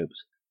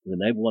telescopes will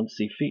enable one to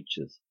see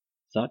features,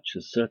 such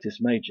as Syrtis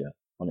Major,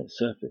 on its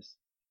surface,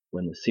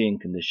 when the seeing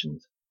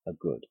conditions are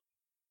good.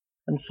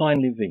 And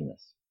finally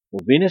Venus.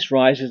 Well, Venus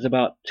rises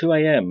about 2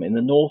 a.m. in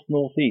the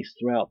north-northeast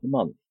throughout the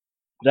month,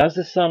 but as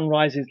the Sun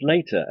rises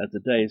later as the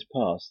days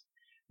pass,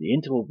 the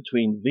interval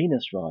between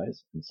Venus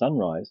rise and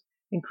sunrise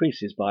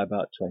increases by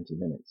about 20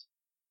 minutes.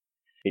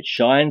 It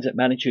shines at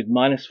magnitude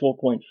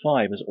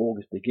 -4.5 as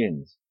August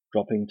begins,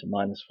 dropping to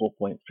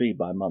 -4.3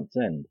 by month's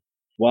end,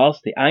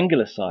 whilst the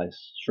angular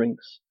size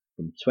shrinks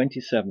from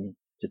 27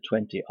 to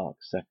 20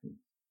 arcseconds.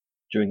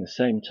 During the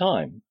same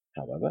time,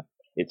 however,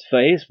 its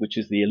phase, which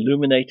is the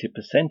illuminated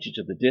percentage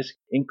of the disk,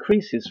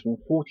 increases from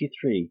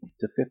 43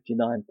 to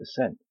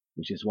 59%,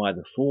 which is why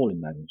the fall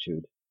in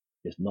magnitude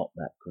is not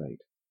that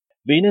great.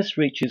 Venus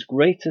reaches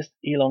greatest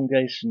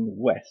elongation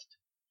west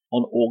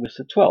on August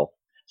the 12th,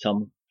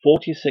 some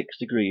 46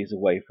 degrees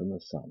away from the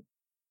Sun.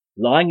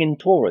 Lying in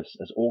Taurus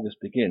as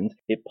August begins,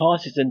 it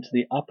passes into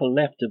the upper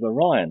left of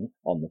Orion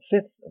on the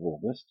 5th of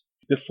August,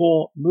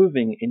 before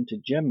moving into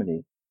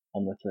Gemini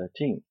on the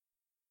 13th,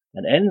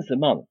 and ends the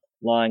month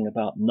lying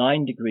about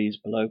 9 degrees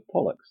below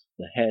Pollux,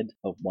 the head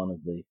of one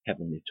of the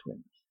heavenly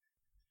twins.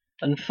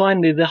 And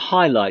finally, the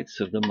highlights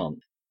of the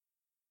month.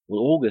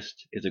 Well,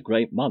 August is a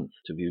great month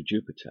to view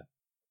Jupiter.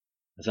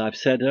 As I've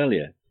said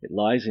earlier, it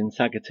lies in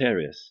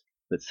Sagittarius,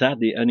 but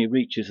sadly only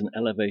reaches an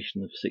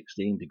elevation of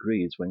 16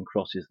 degrees when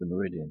crosses the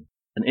meridian.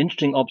 An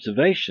interesting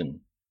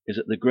observation is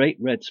that the Great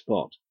Red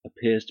Spot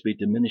appears to be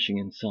diminishing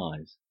in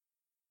size.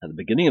 At the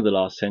beginning of the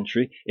last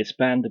century, it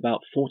spanned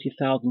about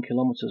 40,000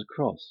 kilometers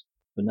across,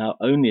 but now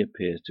only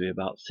appears to be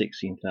about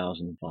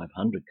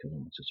 16,500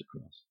 kilometers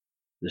across.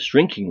 The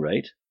shrinking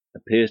rate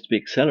appears to be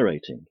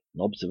accelerating,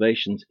 and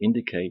observations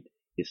indicate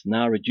it's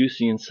now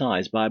reducing in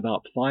size by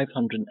about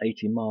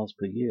 580 miles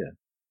per year.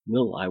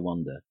 Will, I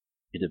wonder,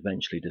 it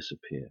eventually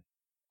disappear?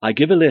 I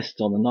give a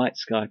list on the night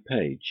sky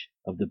page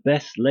of the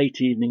best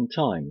late evening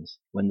times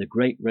when the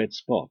Great Red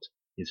Spot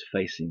is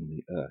facing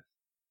the Earth.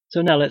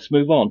 So now let's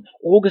move on.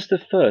 August the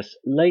 1st,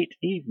 late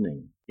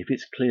evening. If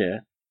it's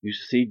clear, you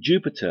should see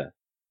Jupiter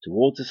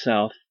towards the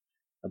south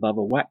above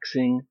a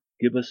waxing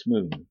gibbous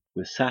moon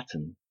with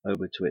Saturn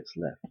over to its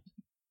left.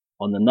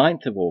 On the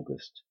 9th of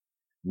August,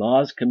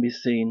 Mars can be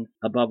seen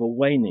above a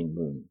waning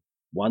moon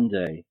 1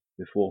 day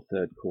before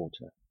third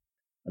quarter.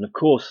 And of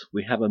course,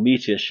 we have a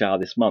meteor shower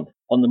this month.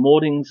 On the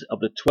mornings of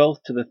the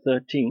 12th to the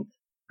 13th,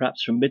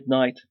 perhaps from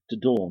midnight to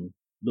dawn,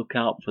 look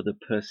out for the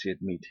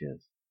Perseid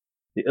meteors.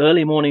 The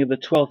early morning of the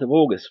 12th of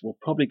August will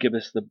probably give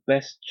us the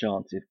best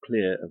chance, if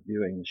clear, of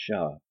viewing the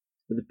shower.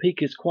 But the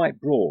peak is quite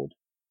broad.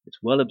 It's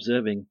well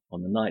observing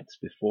on the nights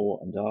before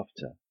and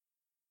after.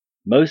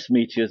 Most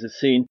meteors are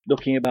seen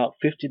looking about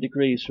 50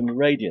 degrees from the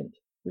radiant,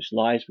 which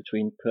lies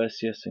between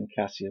Perseus and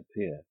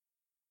Cassiopeia.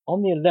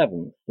 On the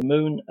 11th, the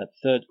moon at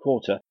third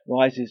quarter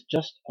rises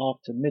just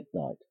after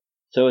midnight,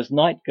 so as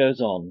night goes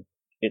on,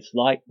 its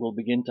light will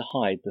begin to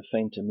hide the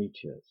fainter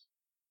meteors.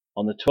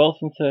 On the 12th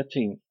and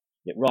 13th,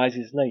 it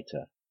rises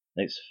later,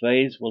 and its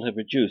phase will have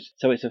reduced,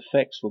 so its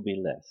effects will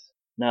be less.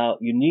 Now,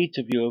 you need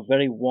to view a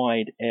very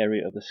wide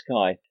area of the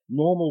sky.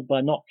 Normal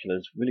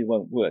binoculars really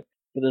won't work,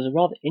 but there's a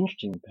rather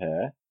interesting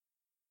pair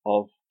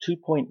of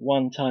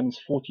 2.1 times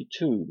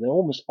 42. They're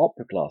almost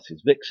opera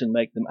glasses. Vixen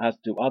make them, as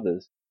do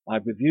others.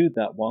 I've reviewed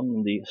that one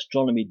in the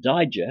Astronomy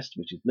Digest,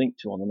 which is linked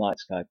to on the Night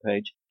Sky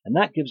page, and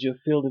that gives you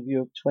a field of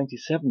view of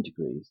 27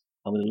 degrees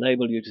and will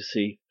enable you to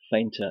see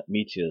fainter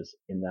meteors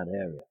in that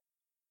area.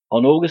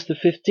 On August the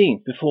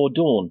 15th, before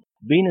dawn,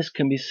 Venus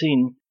can be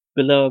seen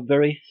below a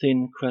very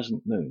thin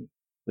crescent moon,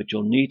 but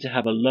you'll need to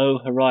have a low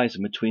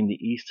horizon between the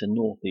east and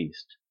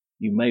northeast.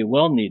 You may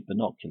well need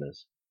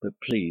binoculars, but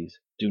please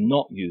do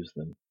not use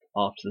them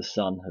after the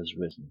sun has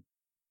risen.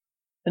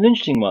 An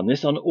interesting one,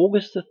 this on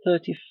August the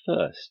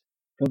 31st,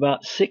 from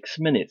about 6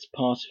 minutes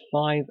past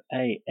 5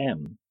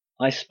 a.m.,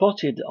 I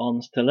spotted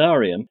on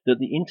Stellarium that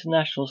the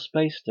International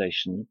Space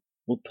Station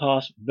will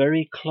pass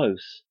very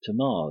close to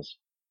Mars,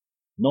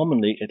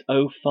 nominally at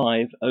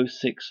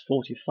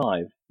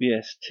 05:06:45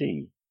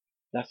 BST.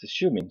 That's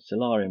assuming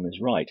Stellarium is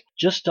right.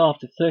 Just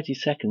after 30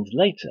 seconds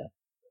later,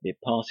 it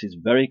passes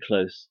very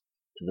close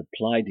to the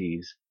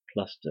Pleiades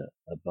cluster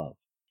above.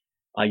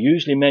 I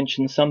usually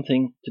mention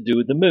something to do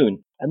with the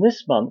moon, and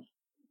this month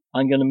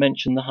I'm going to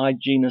mention the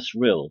Hyginus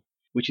Rill,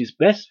 which is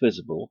best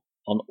visible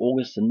on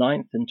August the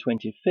 9th and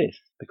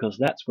 25th, because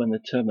that's when the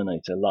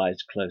Terminator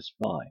lies close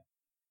by.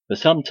 For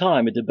some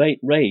time, a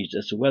debate raged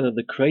as to whether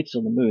the craters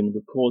on the moon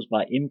were caused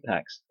by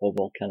impacts or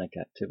volcanic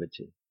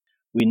activity.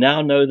 We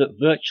now know that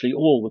virtually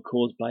all were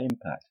caused by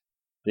impact,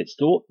 but it's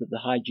thought that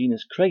the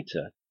Hyginus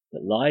crater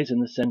that lies in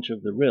the center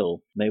of the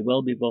rill may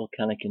well be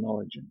volcanic in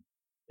origin.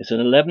 It's an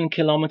 11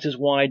 kilometers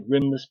wide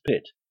rimless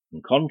pit,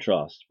 in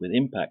contrast with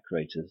impact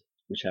craters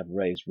which have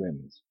raised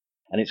rims.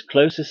 And its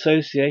close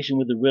association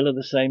with the rill of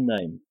the same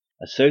name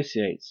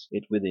associates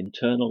it with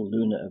internal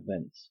lunar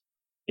events.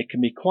 It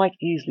can be quite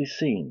easily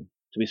seen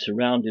to be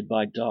surrounded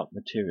by dark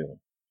material.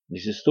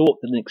 It is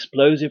thought that an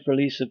explosive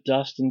release of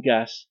dust and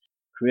gas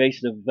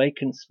created a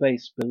vacant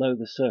space below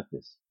the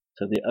surface,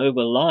 so the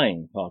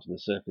overlying part of the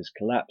surface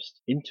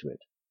collapsed into it,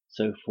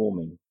 so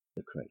forming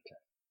the crater.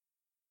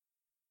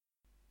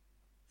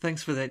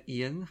 Thanks for that,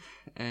 Ian.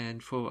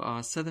 And for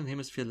our Southern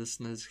Hemisphere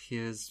listeners,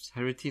 here's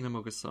Haritina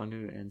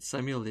Mogosanu and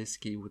Samuel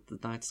Leske with The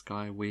Night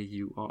Sky Where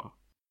You Are.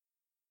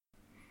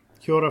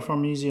 Kia ora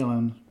from New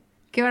Zealand.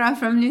 Kia ora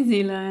from New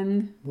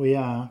Zealand. We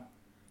are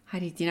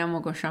Haritina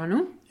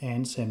Mogosanu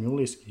and Samuel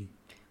Leske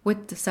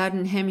with the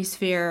Southern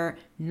Hemisphere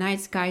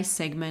Night Sky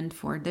segment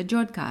for the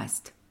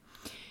Jodcast.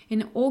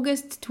 In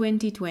August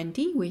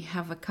 2020, we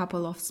have a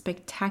couple of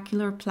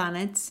spectacular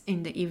planets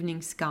in the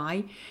evening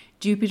sky.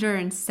 Jupiter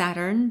and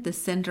Saturn, the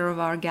center of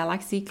our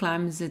galaxy,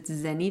 climbs its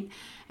zenith,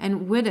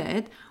 and with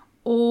it,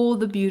 all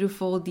the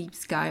beautiful deep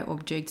sky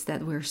objects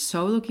that we're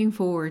so looking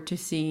forward to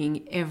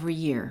seeing every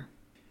year.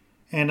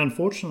 And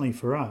unfortunately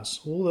for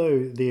us,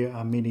 although there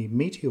are many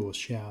meteor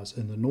showers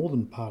in the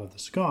northern part of the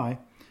sky,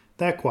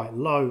 they're quite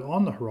low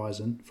on the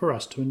horizon for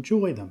us to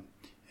enjoy them,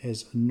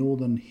 as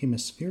northern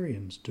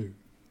hemispherians do.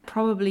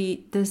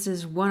 Probably this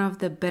is one of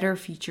the better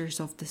features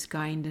of the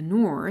sky in the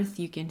north.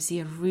 You can see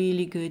a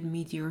really good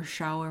meteor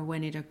shower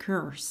when it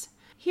occurs.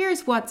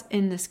 Here's what's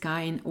in the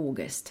sky in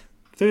August.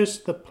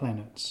 First, the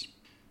planets.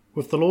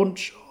 With the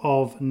launch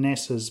of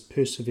NASA's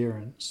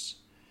Perseverance,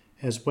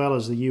 as well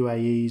as the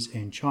UAE's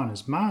and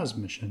China's Mars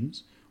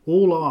missions,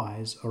 All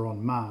eyes are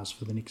on Mars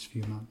for the next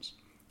few months.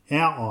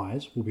 Our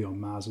eyes will be on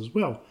Mars as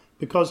well,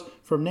 because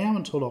from now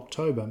until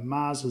October,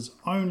 Mars is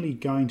only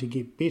going to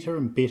get better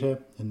and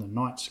better in the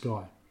night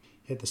sky.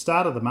 At the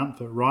start of the month,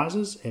 it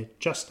rises at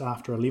just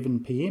after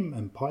 11 p.m.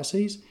 in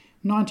Pisces,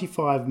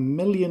 95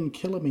 million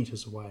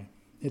kilometres away.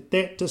 At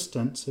that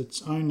distance,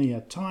 it's only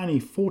a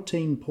tiny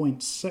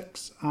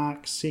 14.6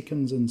 arc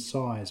seconds in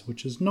size,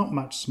 which is not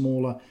much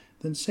smaller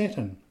than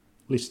Saturn,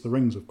 less the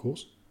rings, of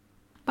course.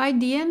 By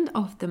the end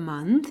of the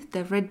month,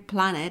 the red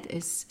planet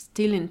is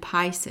still in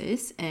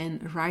Pisces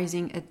and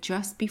rising at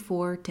just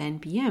before 10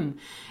 p.m.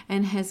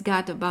 and has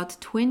got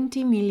about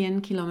 20 million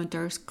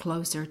kilometers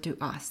closer to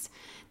us.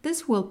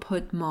 This will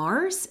put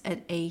Mars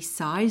at a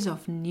size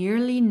of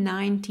nearly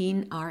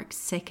 19 arc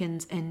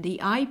seconds in the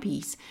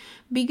eyepiece,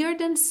 bigger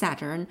than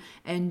Saturn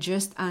and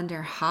just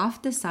under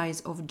half the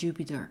size of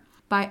Jupiter.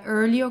 By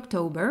early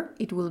October,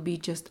 it will be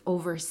just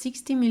over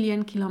 60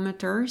 million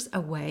kilometers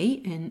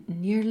away and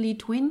nearly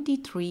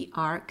 23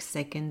 arc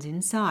seconds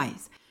in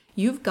size.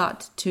 You've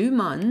got 2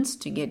 months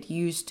to get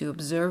used to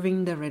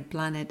observing the red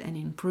planet and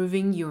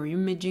improving your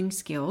imaging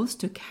skills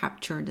to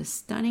capture the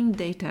stunning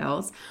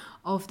details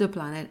of the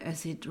planet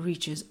as it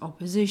reaches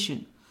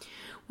opposition.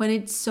 When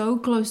it's so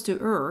close to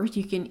Earth,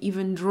 you can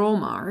even draw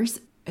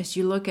Mars as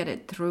you look at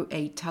it through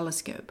a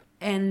telescope.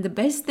 And the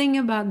best thing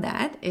about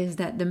that is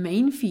that the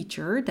main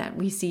feature that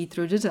we see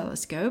through the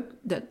telescope,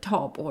 the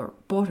top or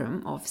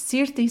bottom of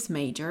Syrtis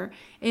Major,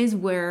 is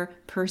where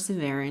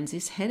Perseverance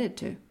is headed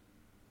to.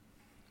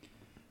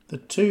 The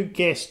 2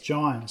 gas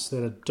giants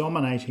that are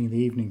dominating the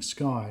evening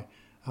sky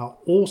are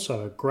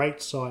also a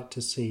great sight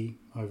to see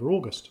over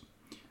August.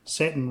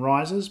 Saturn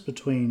rises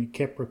between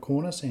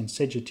Capricornus and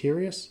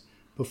Sagittarius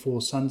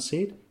before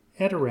sunset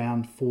at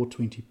around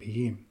 4:20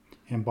 p.m.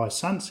 and by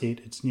sunset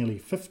it's nearly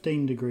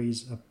 15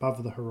 degrees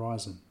above the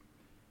horizon.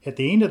 At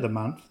the end of the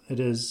month it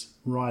is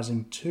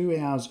rising 2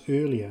 hours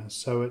earlier,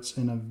 so it's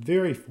in a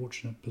very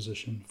fortunate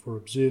position for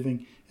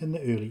observing in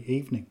the early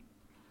evening.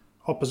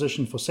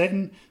 Opposition for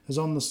Saturn is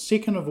on the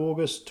 2nd of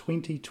August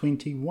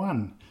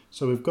 2021,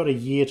 so we've got a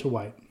year to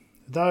wait.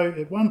 Though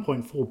at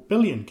 1.4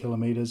 billion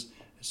kilometres,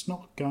 it's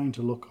not going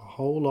to look a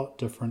whole lot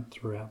different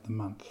throughout the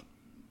month.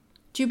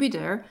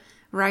 Jupiter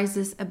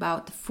rises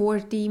about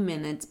 40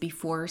 minutes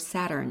before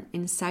Saturn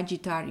in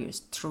Sagittarius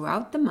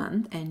throughout the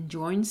month and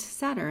joins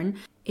Saturn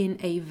in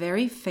a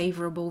very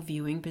favorable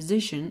viewing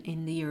position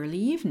in the early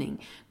evening.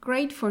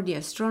 Great for the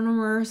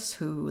astronomers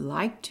who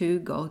like to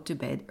go to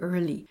bed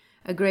early.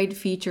 A great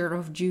feature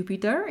of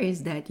Jupiter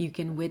is that you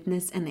can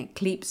witness an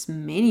eclipse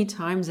many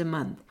times a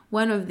month.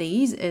 One of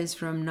these is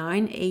from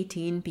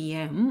 9:18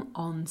 p.m.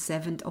 on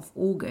 7th of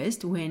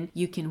August, when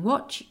you can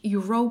watch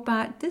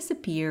Europa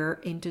disappear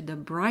into the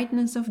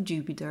brightness of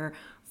Jupiter,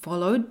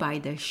 followed by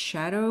the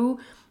shadow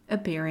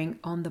appearing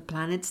on the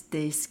planet's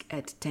disk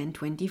at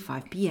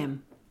 10:25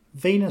 p.m.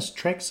 Venus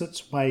tracks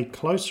its way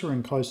closer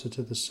and closer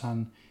to the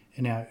Sun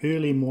in our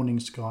early morning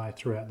sky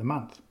throughout the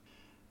month.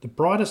 The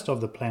brightest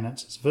of the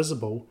planets is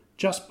visible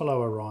just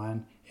below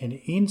Orion and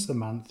ends the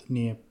month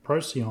near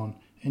Procyon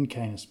in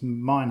Canis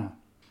Minor.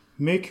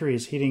 Mercury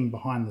is heading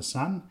behind the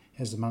Sun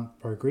as the month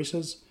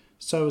progresses,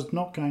 so is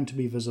not going to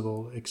be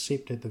visible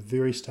except at the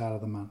very start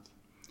of the month,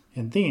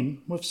 and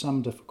then with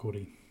some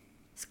difficulty.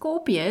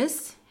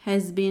 Scorpius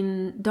has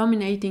been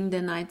dominating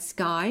the night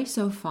sky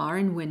so far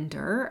in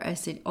winter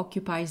as it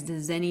occupies the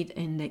zenith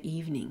in the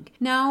evening.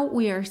 Now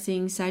we are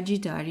seeing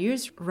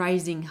Sagittarius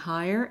rising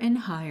higher and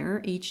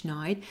higher each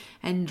night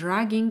and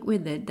dragging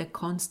with it the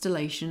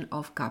constellation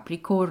of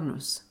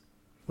Capricornus.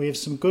 We have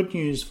some good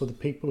news for the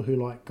people who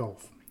like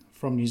golf.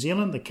 From New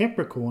Zealand, the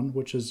Capricorn,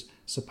 which is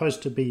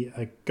supposed to be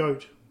a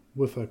goat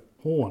with a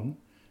horn,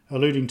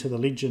 alluding to the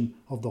legend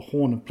of the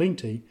Horn of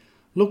Plenty,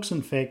 looks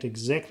in fact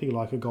exactly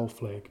like a golf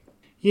flag,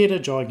 yet a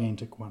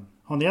gigantic one.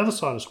 On the other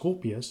side of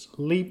Scorpius,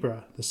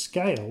 Libra, the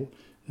scale,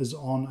 is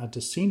on a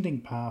descending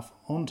path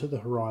onto the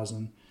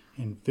horizon,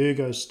 and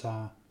Virgo's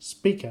star,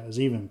 Spica, is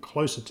even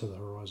closer to the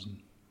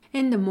horizon.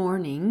 In the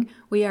morning,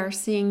 we are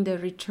seeing the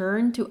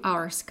return to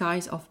our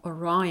skies of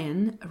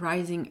Orion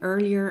rising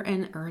earlier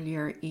and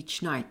earlier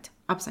each night,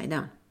 upside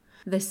down.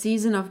 The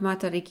season of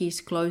Matariki is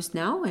closed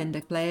now, and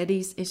the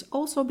Pleiades is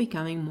also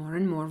becoming more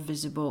and more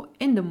visible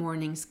in the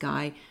morning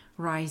sky,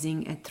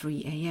 rising at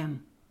 3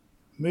 a.m.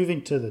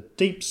 Moving to the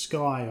deep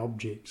sky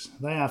objects,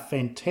 they are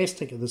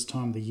fantastic at this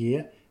time of the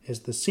year.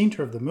 As the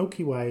centre of the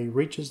Milky Way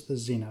reaches the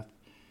zenith,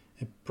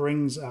 it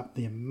brings up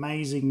the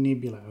amazing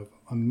nebula of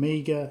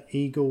Omega,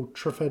 Eagle,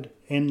 Trifid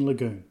and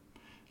Lagoon.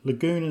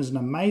 Lagoon is an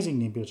amazing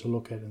nebula to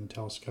look at in the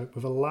telescope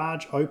with a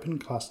large open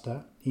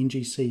cluster,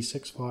 NGC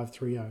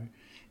 6530,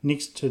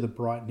 next to the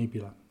bright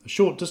nebula. A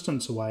short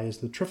distance away is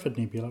the Trifid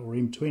Nebula, or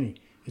M20.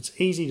 It's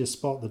easy to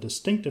spot the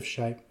distinctive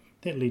shape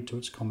that led to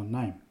its common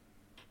name.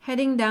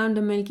 Heading down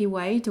the Milky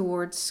Way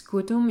towards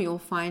Scutum, you'll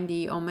find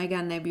the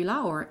Omega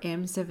Nebula, or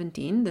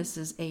M17. This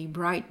is a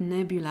bright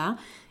nebula,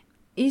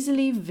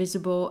 easily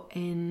visible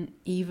in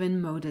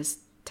even modest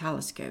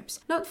telescopes.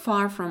 Not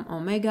far from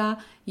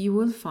Omega, you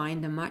will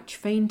find the much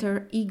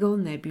fainter Eagle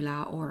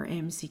Nebula, or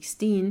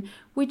M16,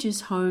 which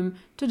is home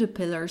to the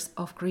Pillars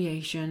of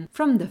Creation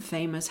from the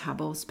famous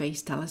Hubble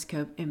Space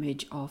Telescope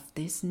image of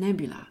this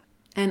nebula.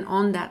 And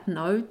on that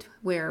note,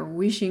 we're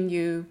wishing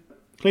you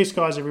clear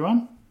skies,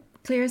 everyone.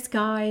 Clear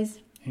skies.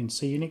 And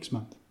see you next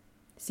month.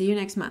 See you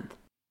next month.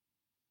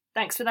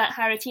 Thanks for that,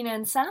 Haritina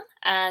and Sam.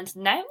 And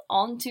now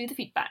on to the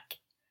feedback.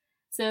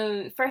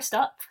 So first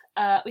up,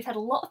 we've had a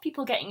lot of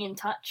people getting in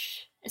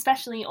touch,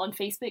 especially on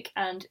Facebook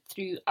and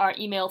through our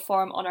email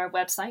form on our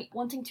website,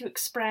 wanting to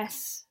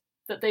express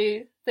that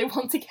they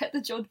want to get the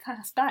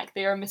Jodcast back.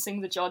 They are missing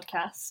the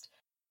Jodcast.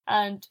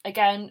 And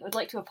again, I'd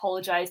like to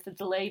apologise for the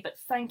delay, but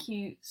thank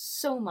you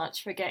so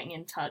much for getting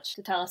in touch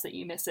to tell us that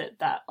you miss it.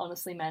 That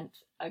honestly meant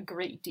a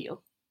great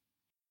deal.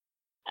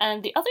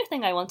 And the other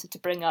thing I wanted to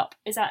bring up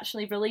is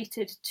actually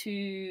related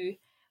to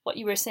what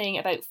you were saying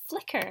about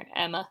Flickr,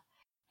 Emma.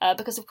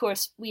 Because, of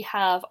course, we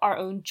have our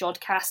own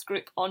Jodcast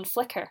group on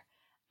Flickr.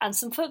 And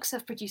some folks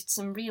have produced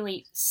some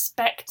really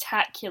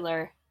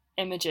spectacular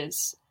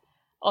images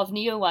of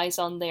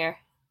Neowise on there.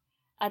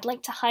 I'd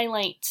like to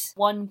highlight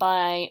one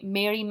by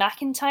Mary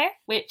McIntyre,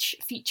 which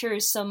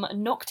features some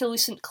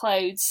noctilucent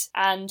clouds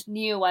and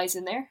Neowise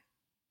in there.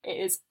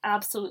 It is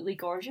absolutely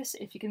gorgeous.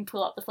 If you can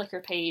pull up the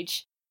Flickr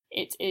page,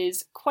 it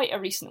is quite a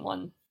recent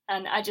one.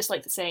 And I'd just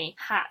like to say,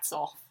 hats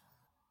off.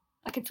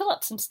 I can pull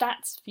up some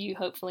stats for you,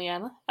 hopefully,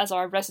 Emma, as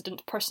our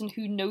resident person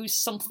who knows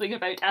something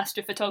about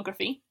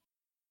astrophotography.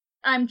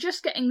 I'm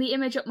just getting the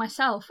image up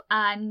myself,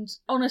 and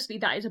honestly,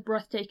 that is a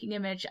breathtaking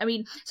image. I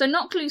mean, so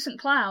noctilucent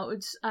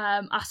clouds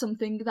are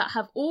something that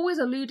have always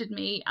eluded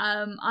me.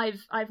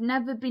 I've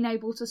never been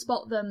able to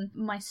spot them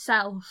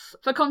myself.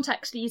 For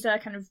context, these are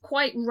kind of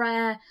quite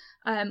rare,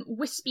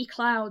 wispy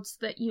clouds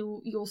that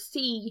you'll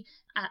see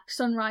at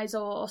sunrise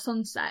or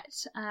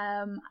sunset,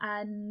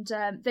 and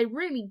they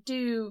really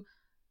do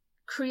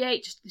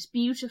create just this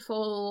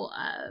beautiful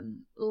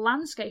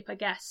landscape, I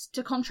guess,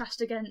 to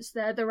contrast against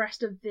the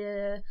rest of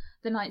the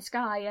night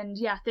sky. And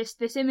yeah,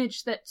 this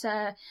image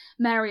that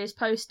Mary has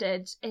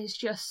posted is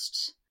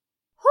just,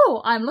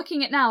 I'm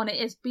looking at now and it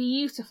is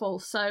beautiful.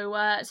 So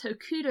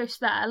kudos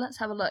there. Let's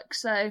have a look.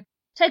 So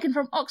taken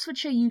from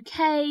Oxfordshire,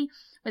 UK,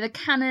 with a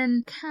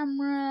Canon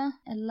camera,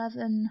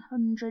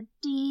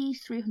 1100D,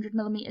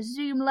 300mm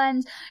zoom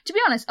lens. To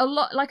be honest, a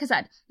lot, like I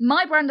said,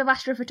 my brand of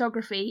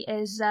astrophotography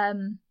is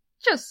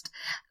just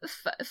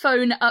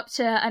phone up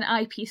to an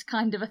eyepiece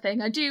kind of a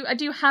thing. I do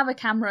have a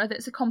camera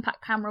that's a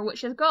compact camera,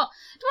 which has got,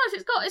 to be honest,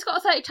 it's got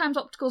a 30 times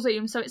optical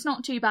zoom, so it's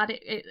not too bad.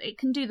 It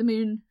can do the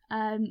moon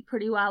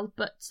pretty well,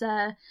 but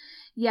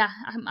yeah,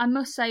 I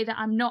must say that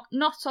I'm not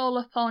all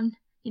up on,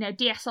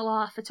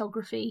 DSLR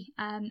photography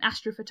and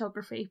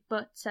astrophotography,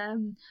 but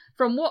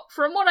from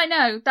what I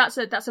know, that's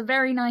a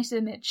very nice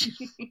image.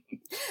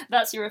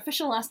 That's your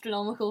official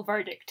astronomical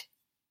verdict.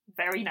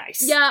 Very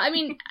nice. Yeah, I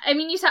mean,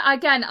 you said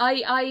again.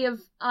 I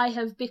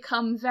have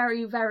become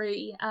very,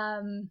 very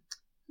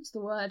what's the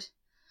word?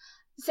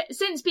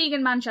 Since being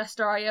in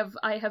Manchester,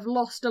 I have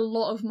lost a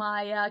lot of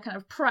my kind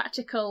of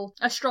practical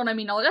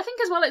astronomy knowledge. I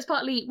think as well it's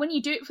partly when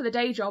you do it for the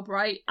day job,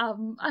 right?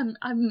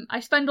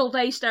 I spend all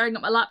day staring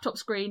at my laptop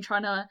screen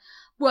trying to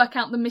work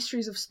out the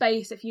mysteries of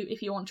space, if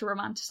you want to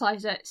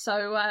romanticize it.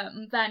 So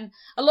then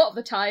a lot of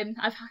the time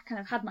I've kind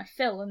of had my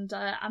fill, and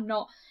I'm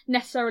not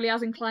necessarily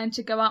as inclined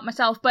to go out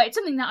myself. But it's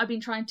something that I've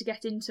been trying to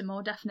get into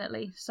more,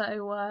 definitely.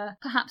 So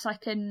perhaps I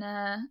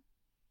can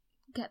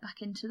get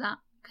back into that.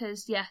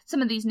 Because, yeah,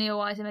 some of these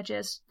Neowise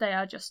images, they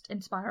are just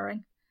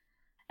inspiring.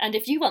 And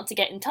if you want to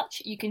get in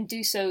touch, you can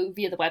do so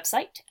via the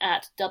website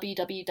at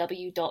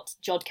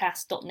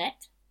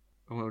www.jodcast.net.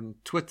 Or on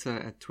Twitter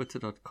at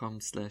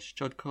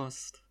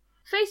twitter.com/jodcast.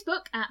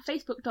 Facebook at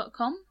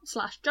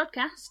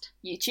facebook.com/jodcast.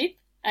 YouTube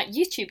at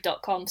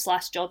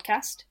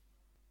youtube.com/jodcast.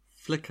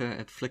 Flickr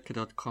at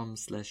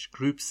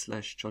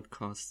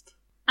flickr.com/groups/jodcast.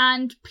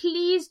 And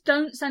please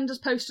don't send us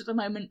posts at the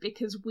moment,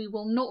 because we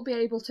will not be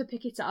able to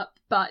pick it up,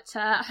 but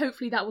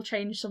hopefully that will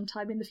change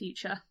sometime in the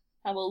future.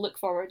 I will look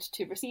forward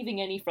to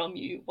receiving any from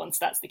you once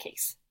that's the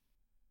case.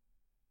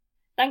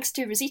 Thanks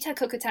to Rosita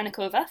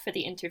Kokotanekova for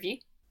the interview.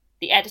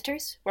 The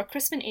editors were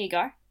Crispin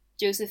Agar,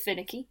 Joseph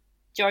Finnicky,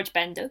 George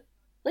Bendo,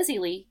 Lizzie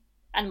Lee,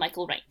 and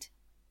Michael Wright.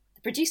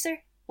 The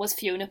producer was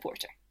Fiona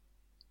Porter.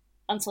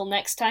 Until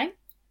next time,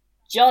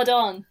 Jod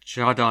on!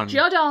 Jod on!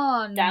 Jod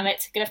on! Damn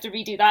it, gonna have to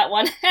redo that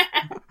one.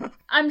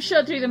 I'm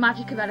sure through the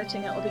magic of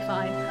editing it'll be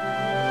fine.